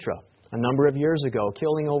Sumatra a number of years ago,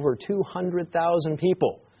 killing over 200,000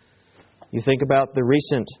 people. You think about the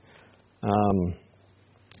recent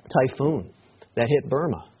typhoon that hit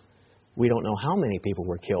Burma. We don't know how many people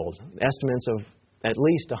were killed. Estimates of at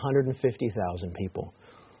least 150,000 people.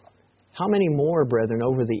 How many more, brethren,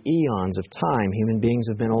 over the eons of time human beings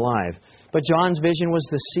have been alive? But John's vision was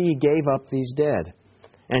the sea gave up these dead,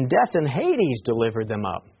 and death and Hades delivered them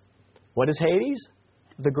up. What is Hades?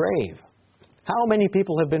 The grave. How many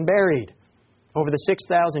people have been buried over the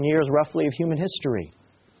 6,000 years roughly of human history?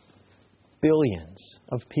 Billions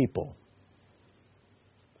of people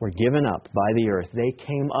were given up by the earth. They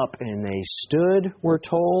came up and they stood, we're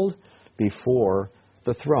told, before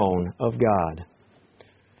the throne of God.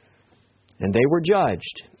 And they were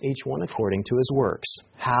judged, each one according to his works.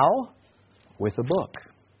 How? With a book.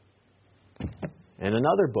 And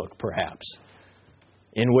another book, perhaps,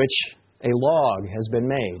 in which a log has been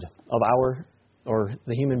made of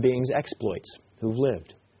the human beings' exploits who've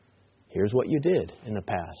lived. Here's what you did in the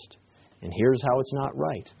past, and here's how it's not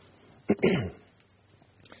right.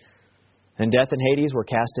 And death and Hades were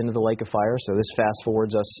cast into the lake of fire, so this fast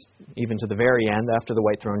forwards us even to the very end after the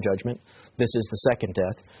white throne judgment. This is the second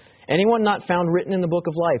death. Anyone not found written in the book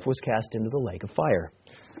of life was cast into the lake of fire.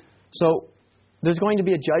 So there's going to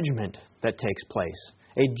be a judgment that takes place,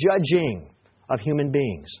 a judging of human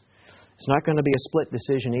beings. It's not going to be a split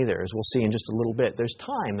decision either, as we'll see in just a little bit. There's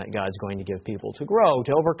time that God's going to give people to grow,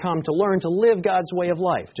 to overcome, to learn, to live God's way of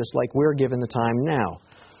life, just like we're given the time now.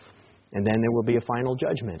 And then there will be a final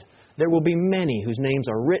judgment. There will be many whose names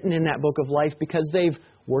are written in that book of life because they've,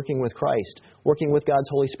 working with Christ, working with God's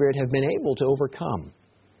Holy Spirit, have been able to overcome.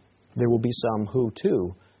 There will be some who,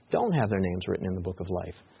 too, don't have their names written in the book of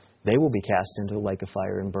life. They will be cast into the lake of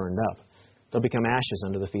fire and burned up. They'll become ashes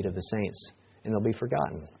under the feet of the saints, and they'll be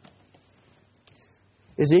forgotten.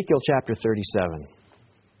 Ezekiel chapter 37.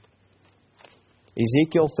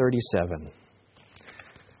 Ezekiel 37.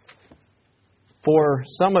 For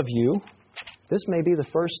some of you, this may be the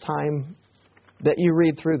first time that you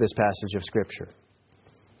read through this passage of Scripture.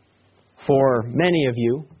 For many of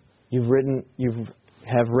you, you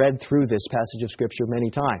have read through this passage of Scripture many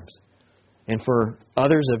times. And for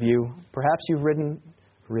others of you, perhaps you've read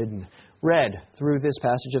through this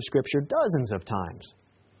passage of Scripture dozens of times.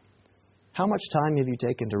 How much time have you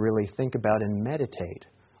taken to really think about and meditate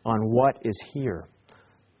on what is here?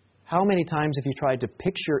 How many times have you tried to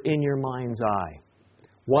picture in your mind's eye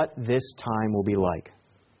what this time will be like?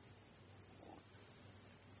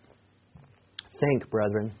 Think,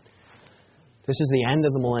 brethren, this is the end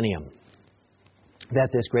of the millennium,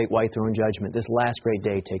 that this great white throne judgment, this last great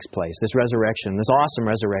day takes place, this resurrection, this awesome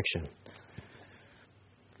resurrection.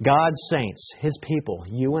 God's saints, His people,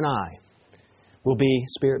 you and I, will be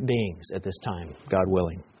spirit beings at this time, God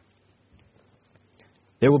willing.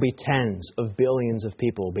 There will be tens of billions of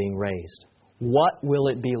people being raised. What will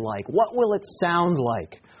it be like? What will it sound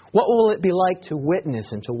like? What will it be like to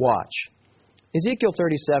witness and to watch? Ezekiel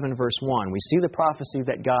 37, verse 1, we see the prophecy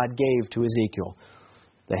that God gave to Ezekiel.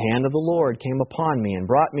 The hand of the Lord came upon me and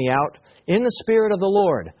brought me out in the spirit of the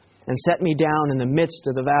Lord and set me down in the midst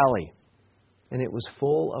of the valley. And it was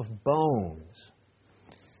full of bones.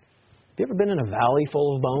 Have you ever been in a valley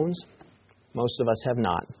full of bones? Most of us have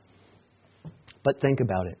not. But think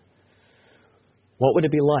about it. What would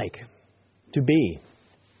it be like to be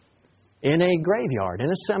in a graveyard, in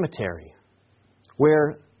a cemetery,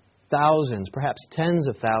 where thousands, perhaps tens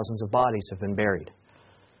of thousands of bodies have been buried?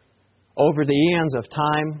 Over the eons of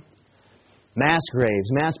time, mass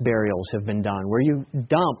graves, mass burials have been done, where you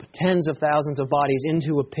dump tens of thousands of bodies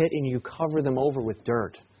into a pit and you cover them over with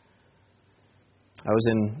dirt. I was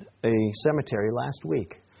in a cemetery last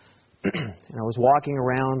week, and I was walking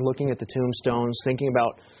around looking at the tombstones, thinking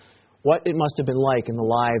about what it must have been like in the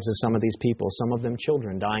lives of some of these people, some of them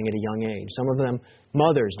children dying at a young age, some of them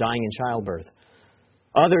mothers dying in childbirth,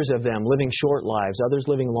 others of them living short lives, others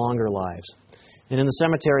living longer lives. And in the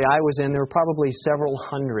cemetery I was in, there were probably several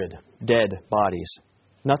hundred dead bodies.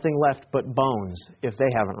 Nothing left but bones, if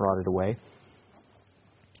they haven't rotted away.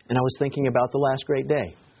 And I was thinking about the last great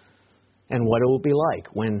day and what it will be like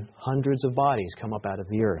when hundreds of bodies come up out of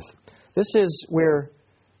the earth. This is where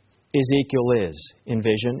Ezekiel is in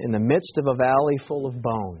vision, in the midst of a valley full of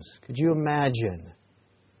bones. Could you imagine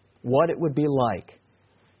what it would be like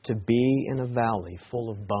to be in a valley full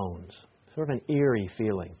of bones? Sort of an eerie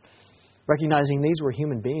feeling. Recognizing these were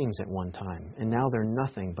human beings at one time, and now they're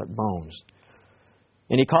nothing but bones.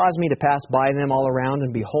 And He caused me to pass by them all around,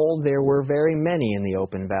 and behold, there were very many in the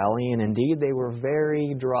open valley, and indeed they were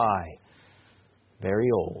very dry, very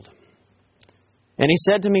old. And He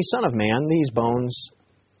said to me, Son of man,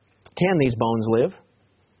 can these bones live?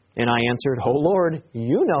 And I answered, O Lord,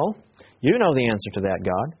 you know the answer to that,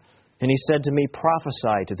 God. And he said to me,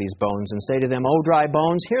 prophesy to these bones, and say to them, O dry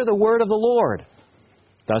bones, hear the word of the Lord.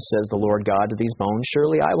 Thus says the Lord God to these bones,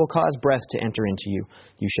 surely I will cause breath to enter into you.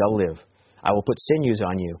 You shall live. I will put sinews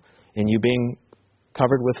on you, and you being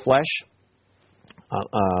covered with flesh,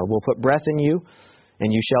 will put breath in you,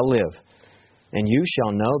 and you shall live. And you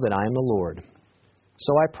shall know that I am the Lord.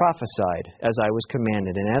 So I prophesied as I was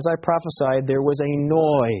commanded, and as I prophesied, there was a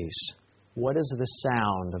noise. What is the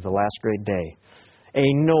sound of the last great day?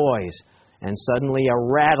 A noise, and suddenly a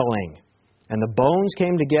rattling. And the bones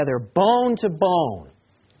came together, bone to bone.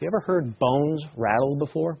 Have you ever heard bones rattle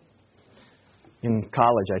before? In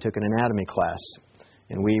college, I took an anatomy class,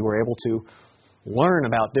 and we were able to learn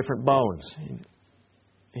about different bones.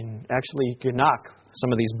 And actually, you could knock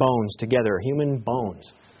some of these bones together, human bones.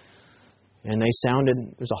 And they sounded,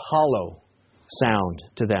 there's a hollow sound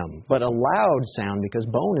to them, but a loud sound because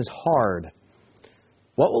bone is hard.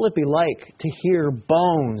 What will it be like to hear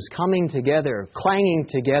bones coming together, clanging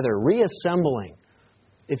together, reassembling?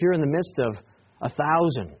 If you're in the midst of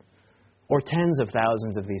 1,000 or tens of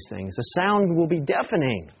thousands of these things, the sound will be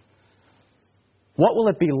deafening. What will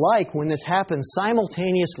it be like when this happens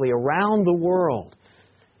simultaneously around the world?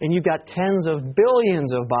 And you've got tens of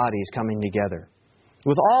billions of bodies coming together.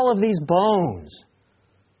 With all of these bones,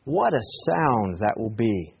 what a sound that will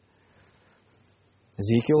be.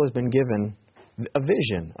 Ezekiel has been given a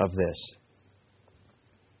vision of this.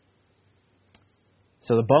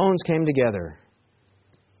 So the bones came together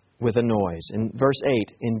with a noise. In verse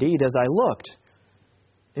 8, indeed, as I looked,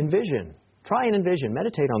 envision, try and envision,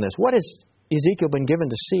 meditate on this. What has Ezekiel been given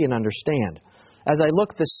to see and understand? As I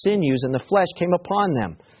looked, the sinews and the flesh came upon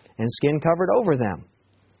them, and skin covered over them,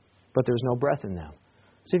 but there's no breath in them.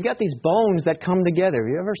 So you've got these bones that come together.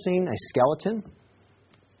 Have you ever seen a skeleton?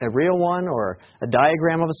 A real one, or a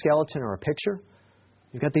diagram of a skeleton, or a picture?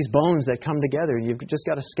 You've got these bones that come together, and you've just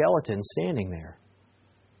got a skeleton standing there.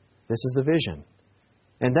 This is the vision.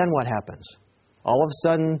 And then what happens? All of a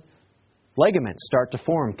sudden, ligaments start to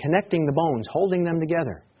form, connecting the bones, holding them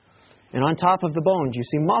together. And on top of the bones, you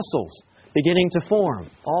see muscles beginning to form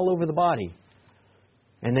all over the body.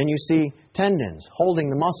 And then you see tendons holding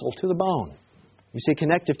the muscle to the bone. You see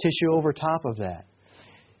connective tissue over top of that.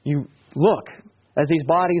 You look as these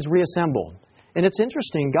bodies reassemble. And it's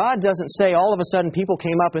interesting, God doesn't say all of a sudden people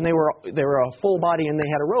came up and they were a full body and they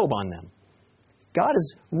had a robe on them. God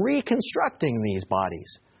is reconstructing these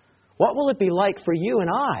bodies. What will it be like for you and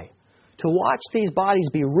I to watch these bodies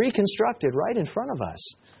be reconstructed right in front of us?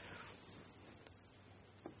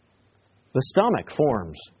 The stomach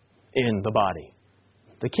forms in the body.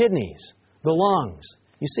 The kidneys, the lungs.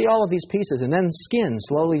 You see all of these pieces, and then skin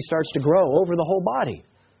slowly starts to grow over the whole body.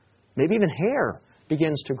 Maybe even hair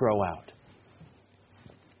begins to grow out.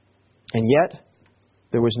 And yet,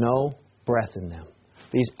 there was no breath in them.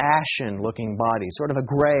 These ashen-looking bodies, sort of a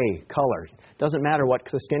gray color. Doesn't matter what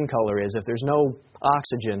the skin color is. If there's no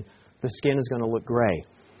oxygen, the skin is going to look gray.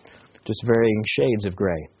 Just varying shades of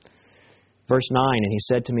gray. Verse 9, and he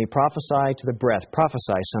said to me, prophesy to the breath,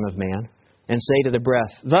 prophesy, son of man, and say to the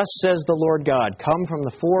breath, thus says the Lord God, come from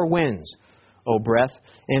the four winds, O breath,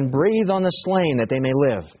 and breathe on the slain that they may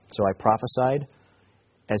live. So I prophesied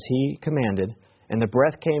as he commanded, and the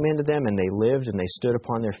breath came into them, and they lived, and they stood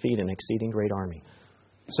upon their feet, an exceeding great army.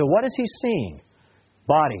 So what is he seeing?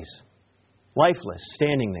 Bodies, lifeless,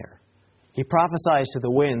 standing there. He prophesies to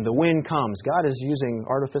the wind. The wind comes. God is using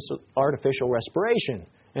artificial respiration,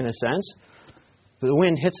 in a sense. The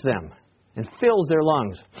wind hits them and fills their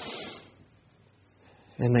lungs.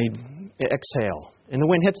 And they exhale. And the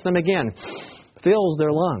wind hits them again, fills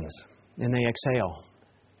their lungs, and they exhale.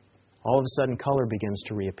 All of a sudden, color begins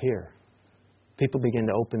to reappear. People begin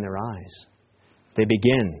to open their eyes. They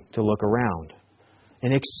begin to look around.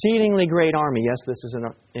 An exceedingly great army. Yes, this is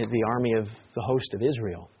the army of the host of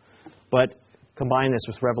Israel. But combine this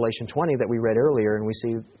with Revelation 20 that we read earlier, and we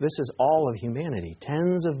see this is all of humanity.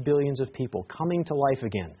 Tens of billions of people coming to life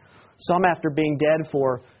again. Some after being dead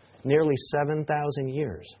for nearly 7,000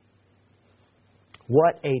 years.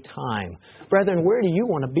 What a time. Brethren, where do you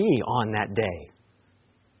want to be on that day?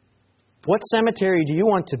 What cemetery do you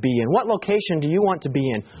want to be in? What location do you want to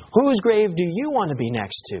be in? Whose grave do you want to be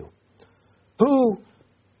next to?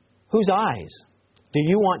 Whose eyes do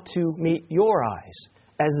you want to meet your eyes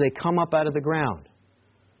as they come up out of the ground?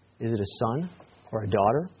 Is it a son or a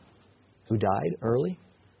daughter who died early?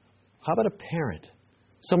 How about a parent?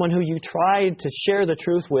 Someone who you tried to share the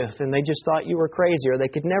truth with and they just thought you were crazy or they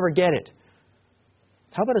could never get it.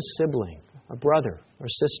 How about a sibling, a brother or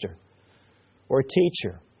sister, or a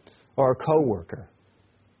teacher, or a co-worker?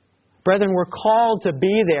 Brethren, we're called to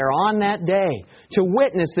be there on that day to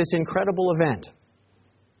witness this incredible event.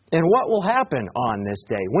 And what will happen on this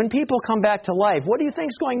day? When people come back to life, what do you think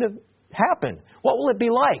is going to happen? What will it be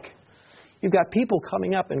like? You've got people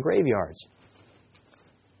coming up in graveyards.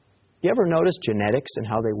 You ever notice genetics and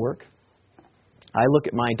how they work? I look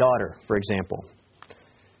at my daughter, for example,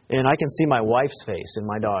 and I can see my wife's face in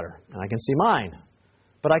my daughter, and I can see mine.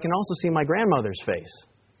 But I can also see my grandmother's face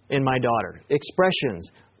in my daughter.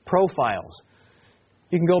 Expressions, profiles.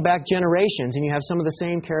 You can go back generations and you have some of the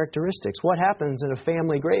same characteristics. What happens in a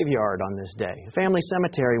family graveyard on this day? A family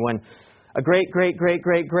cemetery when a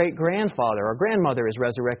great-great-great-great-great-grandfather or grandmother is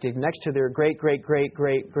resurrected next to their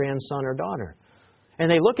great-great-great-great-grandson or daughter.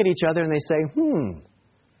 And they look at each other and they say,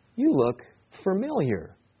 you look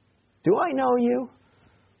familiar. Do I know you?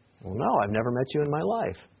 Well, no, I've never met you in my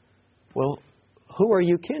life. Well, who are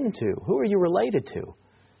you kin to? Who are you related to?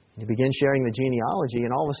 And you begin sharing the genealogy,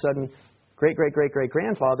 and all of a sudden,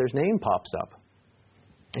 great-great-great-great-grandfather's name pops up.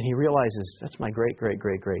 And he realizes, that's my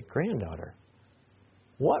great-great-great-great-granddaughter.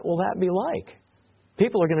 What will that be like?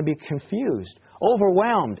 People are going to be confused,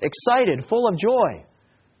 overwhelmed, excited, full of joy,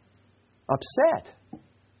 upset.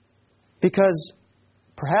 Because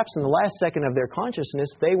perhaps in the last second of their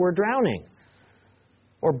consciousness, they were drowning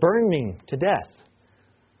or burning to death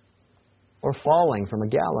or falling from a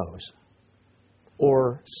gallows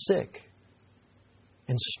or sick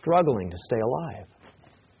and struggling to stay alive.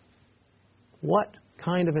 What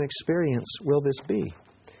kind of an experience will this be?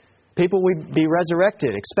 People would be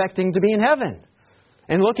resurrected, expecting to be in heaven,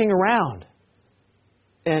 and looking around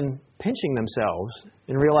and pinching themselves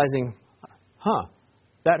and realizing,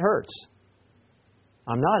 that hurts.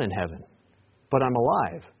 I'm not in heaven, but I'm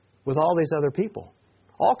alive with all these other people.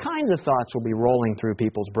 All kinds of thoughts will be rolling through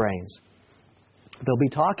people's brains. They'll be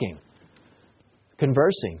talking,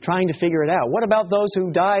 conversing, trying to figure it out. What about those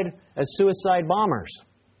who died as suicide bombers,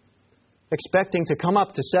 expecting to come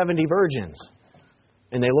up to 70 virgins?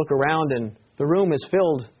 And they look around and the room is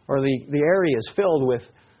filled, or the area is filled with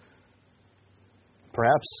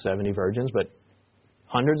perhaps 70 virgins, but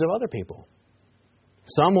hundreds of other people.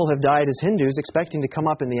 Some will have died as Hindus, expecting to come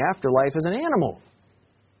up in the afterlife as an animal.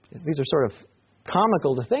 These are sort of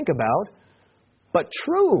comical to think about, but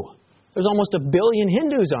true. There's almost 1 billion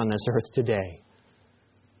Hindus on this earth today.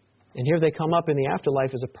 And here they come up in the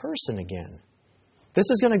afterlife as a person again. This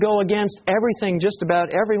is going to go against everything just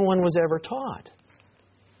about everyone was ever taught.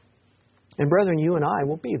 And brethren, you and I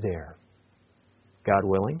will be there, God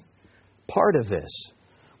willing. Part of this.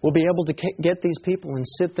 We'll be able to get these people and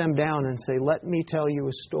sit them down and say, let me tell you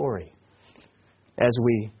a story. As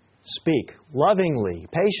we speak lovingly,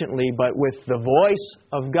 patiently, but with the voice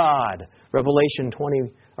of God. Revelation 1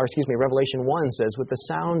 says, with the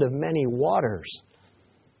sound of many waters.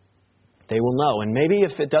 They will know. And maybe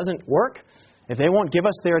if it doesn't work, if they won't give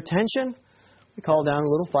us their attention, we call down a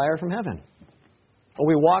little fire from heaven. Or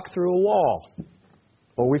we walk through a wall.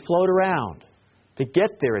 Or we float around to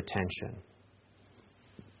get their attention.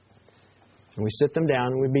 And we sit them down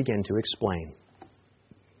and we begin to explain.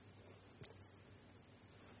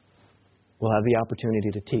 We'll have the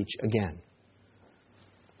opportunity to teach again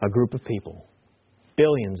a group of people,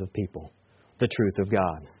 billions of people, the truth of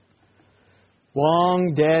God.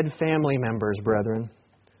 Long dead family members, brethren,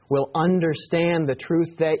 will understand the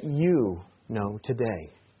truth that you know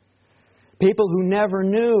today. People who never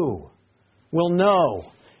knew will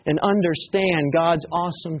know and understand God's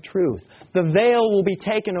awesome truth. The veil will be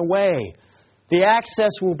taken away. The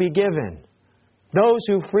access will be given. Those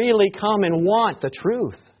who freely come and want the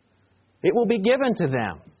truth, it will be given to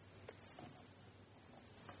them.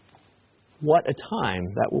 What a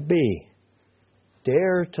time that will be.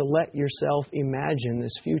 Dare to let yourself imagine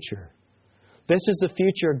this future. This is the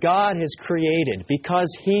future God has created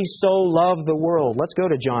because He so loved the world. Let's go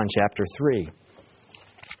to John chapter 3.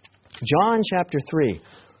 John chapter 3.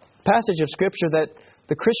 Passage of Scripture that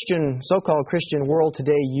the Christian, so-called Christian world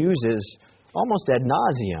today uses almost ad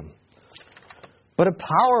nauseum. But a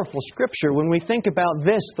powerful Scripture when we think about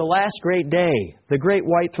this, the last great day, the great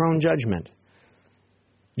white throne judgment.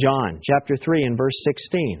 John chapter 3 and verse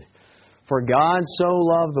 16. For God so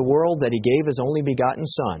loved the world that He gave His only begotten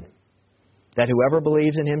Son, that whoever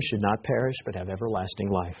believes in Him should not perish but have everlasting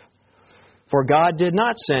life. For God did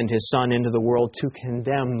not send His Son into the world to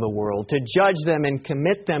condemn the world, to judge them and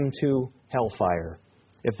commit them to hellfire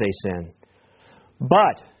if they sin,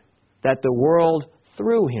 but that the world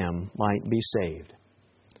through Him might be saved.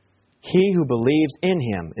 He who believes in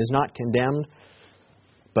Him is not condemned,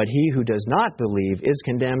 but he who does not believe is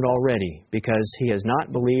condemned already, because he has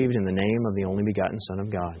not believed in the name of the only begotten Son of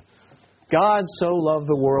God. God so loved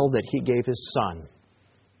the world that He gave His Son.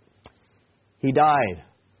 He died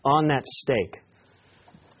on that stake.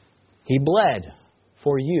 He bled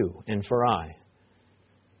for you and for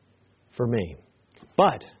me.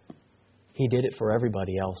 But He did it for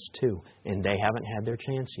everybody else too, and they haven't had their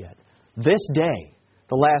chance yet. This day,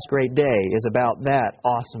 the last great day, is about that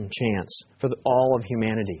awesome chance for all of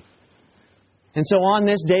humanity. And so on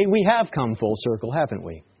this day, we have come full circle, haven't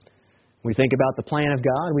we? We think about the plan of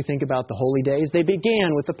God. We think about the holy days. They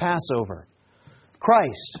began with the Passover.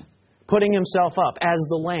 Christ putting Himself up as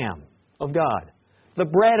the Lamb of God, the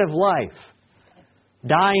bread of life,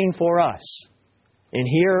 dying for us. And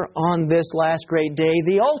here on this last great day,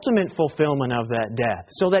 the ultimate fulfillment of that death,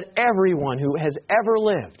 so that everyone who has ever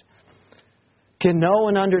lived can know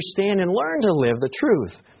and understand and learn to live the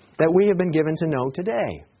truth that we have been given to know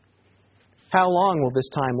today. How long will this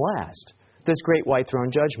time last? This great white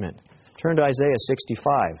throne judgment. Turn to Isaiah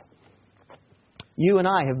 65. You and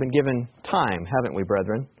I have been given time, haven't we,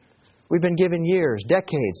 brethren? We've been given years,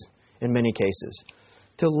 decades in many cases,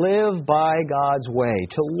 to live by God's way,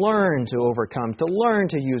 to learn to overcome, to learn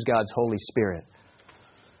to use God's Holy Spirit,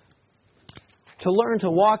 to learn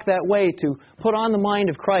to walk that way, to put on the mind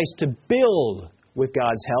of Christ, to build, with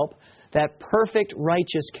God's help, that perfect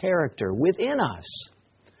righteous character within us.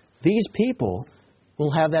 These people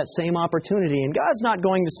will have that same opportunity. And God's not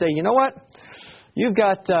going to say, you know what? You've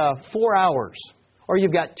got 4 hours, or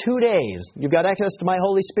you've got 2 days. You've got access to my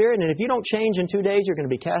Holy Spirit, and if you don't change in 2 days, you're going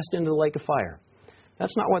to be cast into the lake of fire.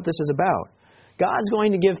 That's not what this is about. God's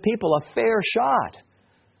going to give people a fair shot.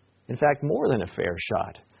 In fact, more than a fair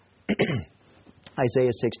shot.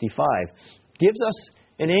 Isaiah 65 gives us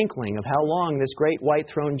an inkling of how long this great white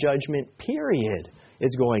throne judgment period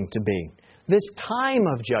is going to be. This time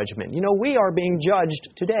of judgment. You know, we are being judged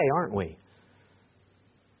today, aren't we?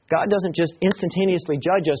 God doesn't just instantaneously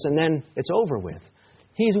judge us and then it's over with.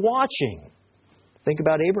 He's watching. Think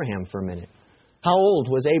about Abraham for a minute. How old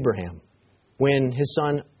was Abraham when his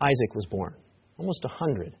son Isaac was born? Almost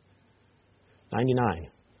 100. 99.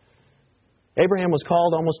 Abraham was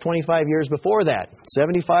called almost 25 years before that.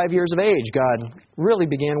 75 years of age, God really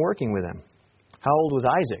began working with him. How old was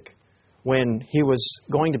Isaac when he was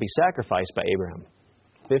going to be sacrificed by Abraham?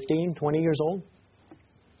 15, 20 years old?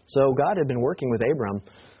 So God had been working with Abraham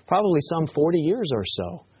probably some 40 years or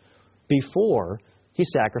so before He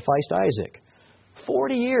sacrificed Isaac.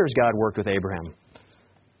 40 years God worked with Abraham.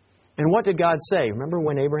 And what did God say? Remember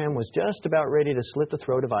when Abraham was just about ready to slit the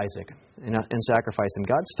throat of Isaac and sacrifice him?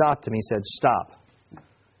 God stopped him. He said, stop.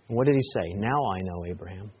 And what did He say? Now I know,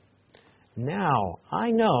 Abraham. Now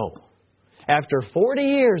I know. After 40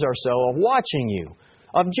 years or so of watching you,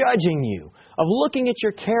 of judging you, of looking at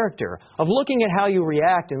your character, of looking at how you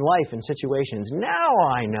react in life and situations, now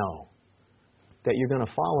I know that you're going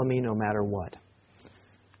to follow me no matter what.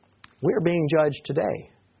 We're being judged today.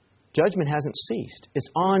 Judgment hasn't ceased. It's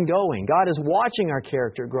ongoing. God is watching our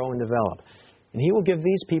character grow and develop. And He will give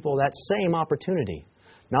these people that same opportunity.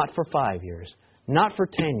 Not for 5 years. Not for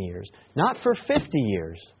 10 years. Not for 50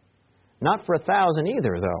 years. Not for 1,000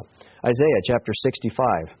 either, though. Isaiah chapter 65,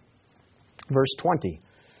 verse 20.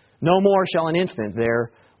 No more shall an infant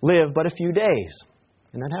there live but a few days.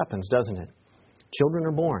 And that happens, doesn't it? Children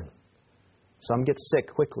are born. Some get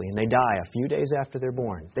sick quickly and they die a few days after they're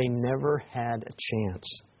born. They never had a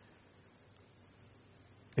chance.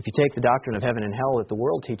 If you take the doctrine of heaven and hell that the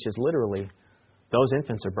world teaches, literally, those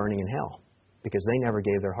infants are burning in hell because they never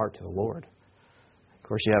gave their heart to the Lord. Of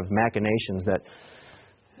course, you have machinations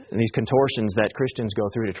and these contortions that Christians go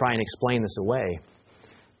through to try and explain this away.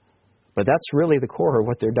 But that's really the core of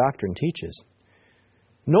what their doctrine teaches.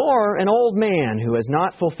 Nor an old man who has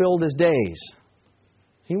not fulfilled his days.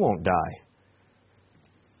 He won't die.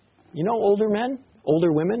 You know older men,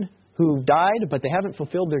 older women who've died but they haven't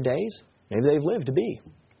fulfilled their days? Maybe they've lived to be.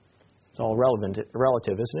 It's all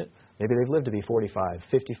relative, isn't it? Maybe they've lived to be 45,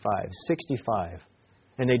 55, 65,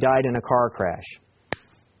 and they died in a car crash.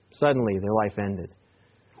 Suddenly their life ended.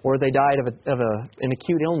 Or they died of an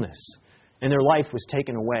acute illness and their life was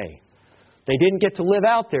taken away. They didn't get to live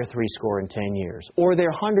out their 70 years or their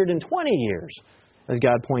 120 years, as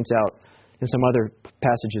God points out in some other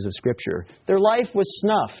passages of Scripture. Their life was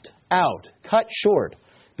snuffed out, cut short,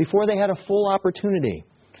 before they had a full opportunity.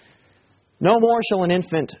 No more shall an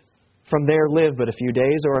infant from there live but a few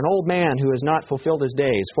days, or an old man who has not fulfilled his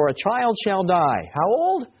days. For a child shall die. How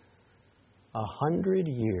old? 100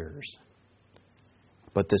 years.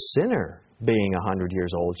 But the sinner, being 100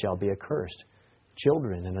 years old, shall be accursed.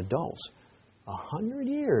 Children and adults. 100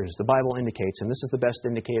 years, the Bible indicates, and this is the best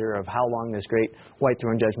indicator of how long this great white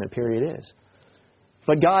throne judgment period is.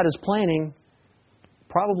 But God is planning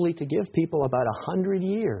probably to give people about 100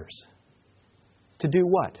 years. To do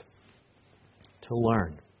what? To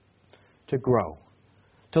learn, to grow,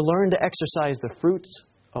 to learn to exercise the fruits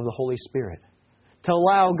of the Holy Spirit, to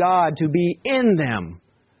allow God to be in them,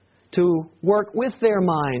 to work with their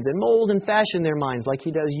minds and mold and fashion their minds like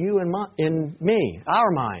He does you and me,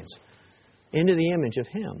 our minds, into the image of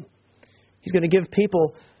Him. He's going to give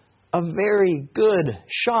people a very good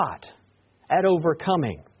shot at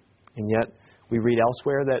overcoming. And yet, we read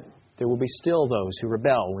elsewhere that there will be still those who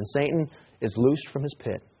rebel when Satan is loosed from his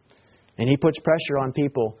pit. And he puts pressure on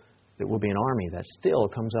people. There will be an army that still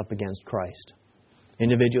comes up against Christ.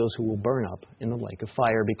 Individuals who will burn up in the lake of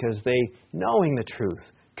fire because they, knowing the truth,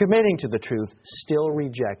 committing to the truth, still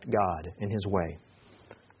reject God and His way.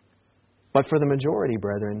 But for the majority,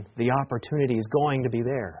 brethren, the opportunity is going to be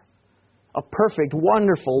there. A perfect,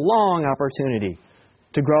 wonderful, long opportunity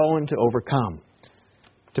to grow and to overcome,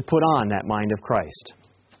 to put on that mind of Christ.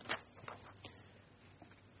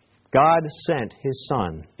 God sent His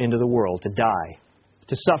Son into the world to die,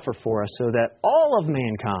 to suffer for us so that all of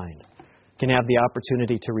mankind can have the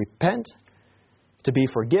opportunity to repent, to be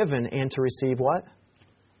forgiven, and to receive what?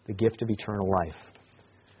 The gift of eternal life.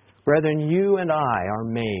 Brethren, you and I are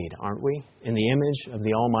made, aren't we, in the image of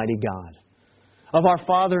the Almighty God, of our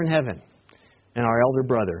Father in heaven, and our elder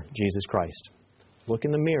brother, Jesus Christ. Look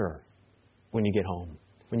in the mirror when you get home,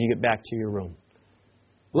 when you get back to your room.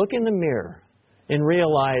 Look in the mirror and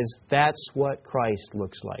realize that's what Christ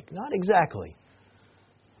looks like. Not exactly,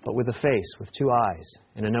 but with a face, with two eyes,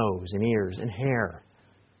 and a nose, and ears, and hair,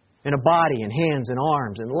 and a body, and hands, and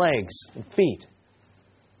arms, and legs, and feet.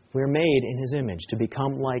 We're made in His image to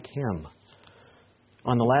become like Him.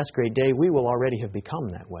 On the last great day, we will already have become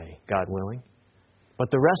that way, God willing. But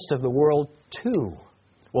the rest of the world, too,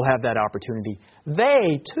 will have that opportunity.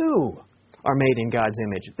 They, too, are made in God's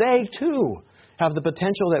image. They, too, have the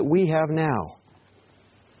potential that we have now.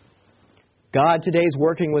 God today is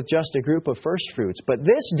working with just a group of first fruits. But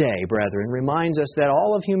this day, brethren, reminds us that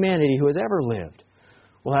all of humanity who has ever lived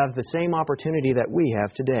will have the same opportunity that we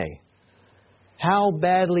have today. How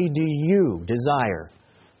badly do you desire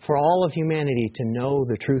for all of humanity to know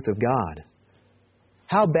the truth of God?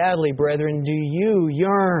 How badly, brethren, do you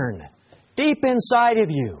yearn deep inside of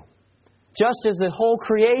you, just as the whole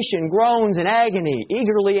creation groans in agony,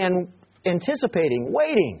 eagerly and anticipating,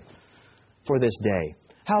 waiting for this day?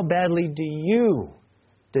 How badly do you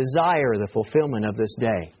desire the fulfillment of this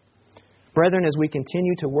day? Brethren, as we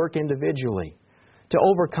continue to work individually, to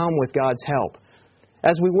overcome with God's help,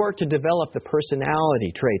 as we work to develop the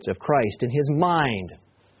personality traits of Christ in His mind,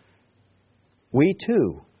 we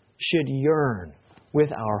too should yearn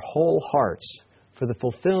with our whole hearts for the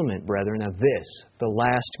fulfillment, brethren, of this, the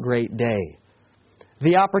last great day.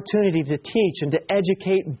 The opportunity to teach and to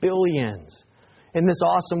educate billions in this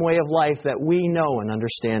awesome way of life that we know and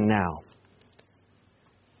understand now.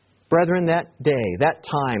 Brethren, that day, that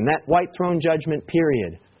time, that white throne judgment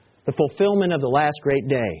period, the fulfillment of the last great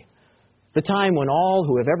day, the time when all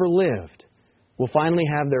who have ever lived will finally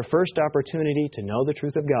have their first opportunity to know the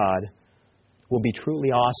truth of God, will be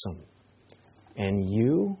truly awesome. And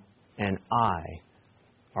you and I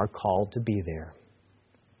are called to be there.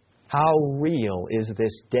 How real is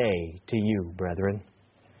this day to you, brethren?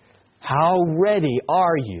 How ready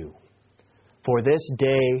are you for this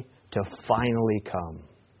day to finally come?